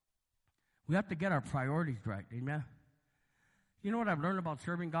 we have to get our priorities right. Amen? You know what I've learned about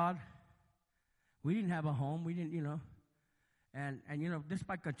serving God? We didn't have a home. We didn't, And just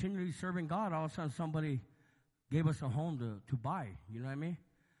by continually serving God, all of a sudden somebody gave us a home to buy. You know what I mean?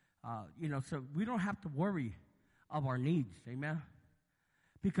 So we don't have to worry of our needs. Amen?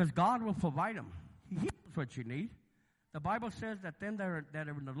 Because God will provide them. He knows what you need. The Bible says that them that are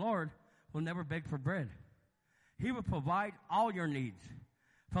in the Lord will never beg for bread. He will provide all your needs,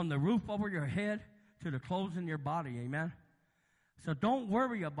 from the roof over your head to the clothes in your body. Amen? So don't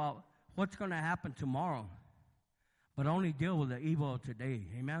worry about what's going to happen tomorrow, but only deal with the evil of today.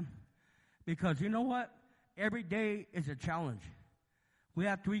 Amen? Because you know what? Every day is a challenge. We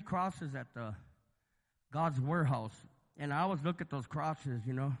have 3 crosses at God's warehouse, and I always look at those crosses,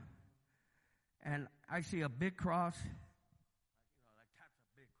 and I see a big cross. That's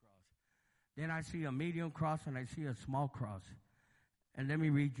a big cross. Then I see a medium cross, and I see a small cross. And let me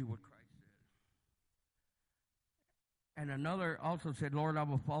read you what Christ said. And another also said, Lord, I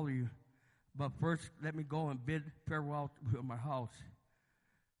will follow you, but first let me go and bid farewell to my house.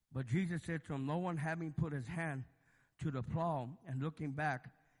 But Jesus said to him, no one having put his hand to the plow and looking back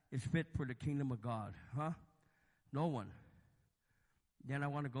is fit for the kingdom of God. Huh? No one. Then I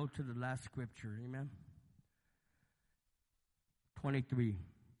want to go to the last scripture. Amen. 23.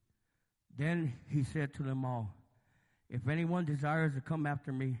 Then he said to them all, if anyone desires to come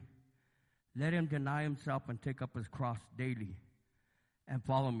after me, let him deny himself and take up his cross daily and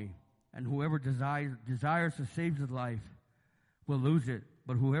follow me. And whoever desires to save his life will lose it.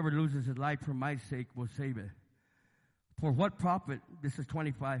 But whoever loses his life for my sake will save it. For what profit, this is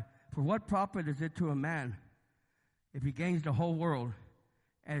 25, for what profit is it to a man if he gains the whole world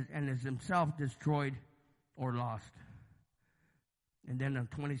and is himself destroyed or lost? And then on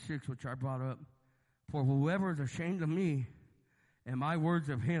 26, which I brought up, for whoever is ashamed of me and my words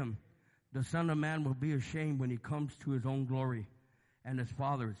of him, the Son of Man will be ashamed when he comes to his own glory and his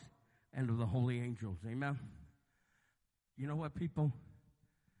Father's and of the holy angels. Amen. You know what, people?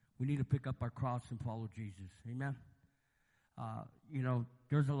 We need to pick up our cross and follow Jesus. Amen.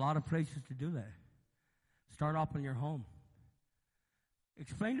 There's a lot of places to do that. Start off in your home.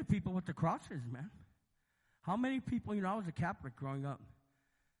 Explain to people what the cross is, man. How many people, I was a Catholic growing up,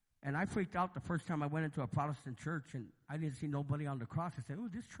 and I freaked out the first time I went into a Protestant church, and I didn't see nobody on the cross. I said, oh,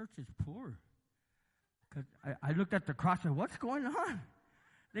 this church is poor. Because I looked at the cross and said, what's going on?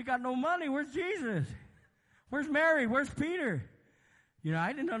 They got no money. Where's Jesus? Where's Mary? Where's Peter?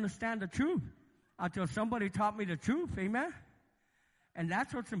 I didn't understand the truth until somebody taught me the truth. Amen? And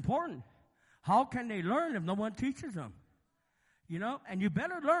that's what's important. How can they learn if no one teaches them? And you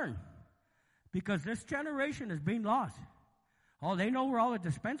better learn. Because this generation is being lost. Oh, they know where all the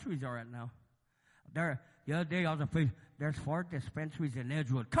dispensaries are at now. The other day I was on Facebook. There's 4 dispensaries in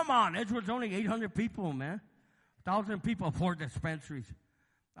Edgewood. Come on, Edgewood's only 800 people, man. 1,000 people, 4 dispensaries.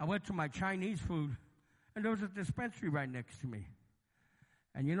 I went to my Chinese food, and there was a dispensary right next to me.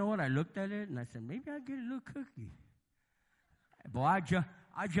 And you know what? I looked at it, and I said, maybe I'll get a little cookie. Boy,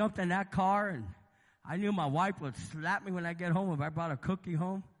 I jumped in that car, and I knew my wife would slap me when I get home if I brought a cookie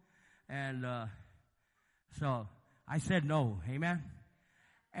home. And so I said no. Amen?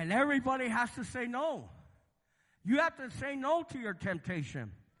 And everybody has to say no. You have to say no to your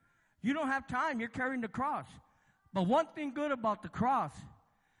temptation. You don't have time. You're carrying the cross. But one thing good about the cross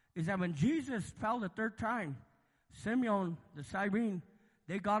is that when Jesus fell the 3rd time, Simeon, the Cyrene,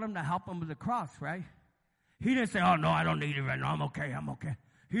 they got him to help him with the cross, right? He didn't say, oh, no, I don't need it right now. I'm okay.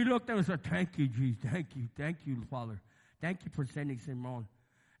 He looked at him and said, thank you, Jesus. Thank you, Father. Thank you for sending Simeon.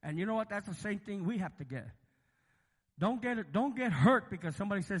 And you know what? That's the same thing we have to get. Don't get hurt because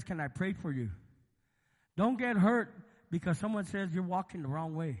somebody says, can I pray for you? Don't get hurt because someone says you're walking the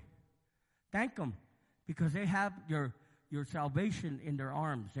wrong way. Thank them because they have your salvation in their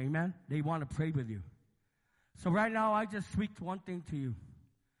arms. Amen? They want to pray with you. So right now, I just speak one thing to you.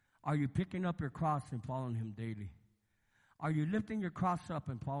 Are you picking up your cross and following him daily? Are you lifting your cross up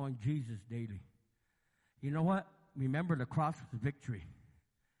and following Jesus daily? You know what? Remember, the cross was victory.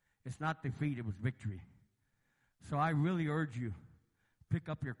 It's not defeat, it was victory. So I really urge you, pick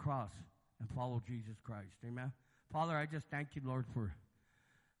up your cross and follow Jesus Christ. Amen? Father, I just thank you, Lord, for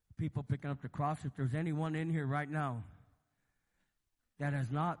people picking up the cross. If there's anyone in here right now that has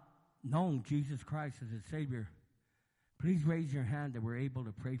not known Jesus Christ as his Savior, please raise your hand that we're able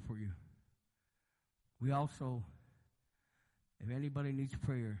to pray for you. We also, if anybody needs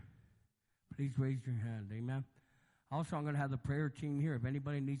prayer, please raise your hand. Amen? Also, I'm going to have the prayer team here. If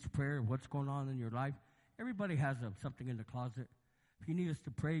anybody needs prayer, what's going on in your life, everybody has something in the closet. If you need us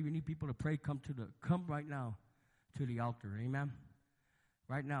to pray, you need people to pray, come right now to the altar. Amen?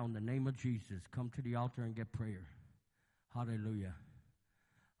 Right now, in the name of Jesus, come to the altar and get prayer. Hallelujah.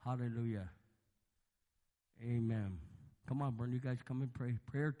 Hallelujah. Amen. Come on, Bern, you guys come and pray.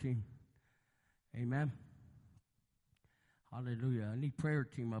 Prayer team. Amen. Hallelujah. I need prayer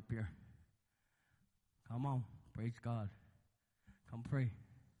team up here. Come on. Praise God. Come pray.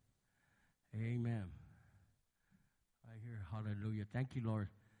 Amen. Right here. Hallelujah. Thank you, Lord.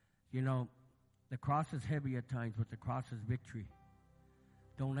 The cross is heavy at times, but the cross is victory.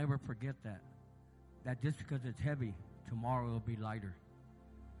 Don't ever forget that. That just because it's heavy, tomorrow it will be lighter.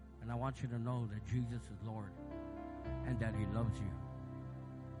 And I want you to know that Jesus is Lord and that he loves you.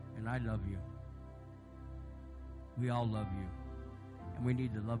 And I love you. We all love you. And we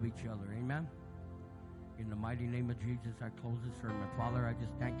need to love each other. Amen? In the mighty name of Jesus, I close this sermon. Father, I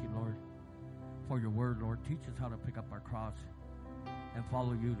just thank you, Lord, for your word, Lord. Teach us how to pick up our cross and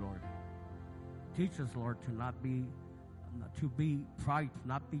follow you, Lord. Teach us, Lord, to not be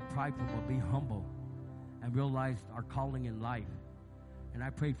prideful, but be humble and realize our calling in life And I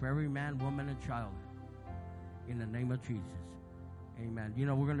pray for every man, woman, and child in the name of Jesus. Amen. You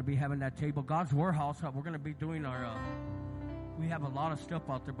know, we're going to be having that table. God's Warehouse. We're going to be doing our, we have a lot of stuff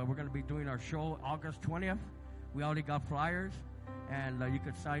out there, but we're going to be doing our show August 20th. We already got flyers, and you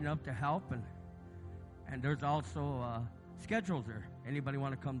could sign up to help. And there's also schedules there. Anybody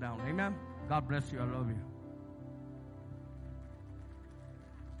want to come down? Amen. God bless you. I love you.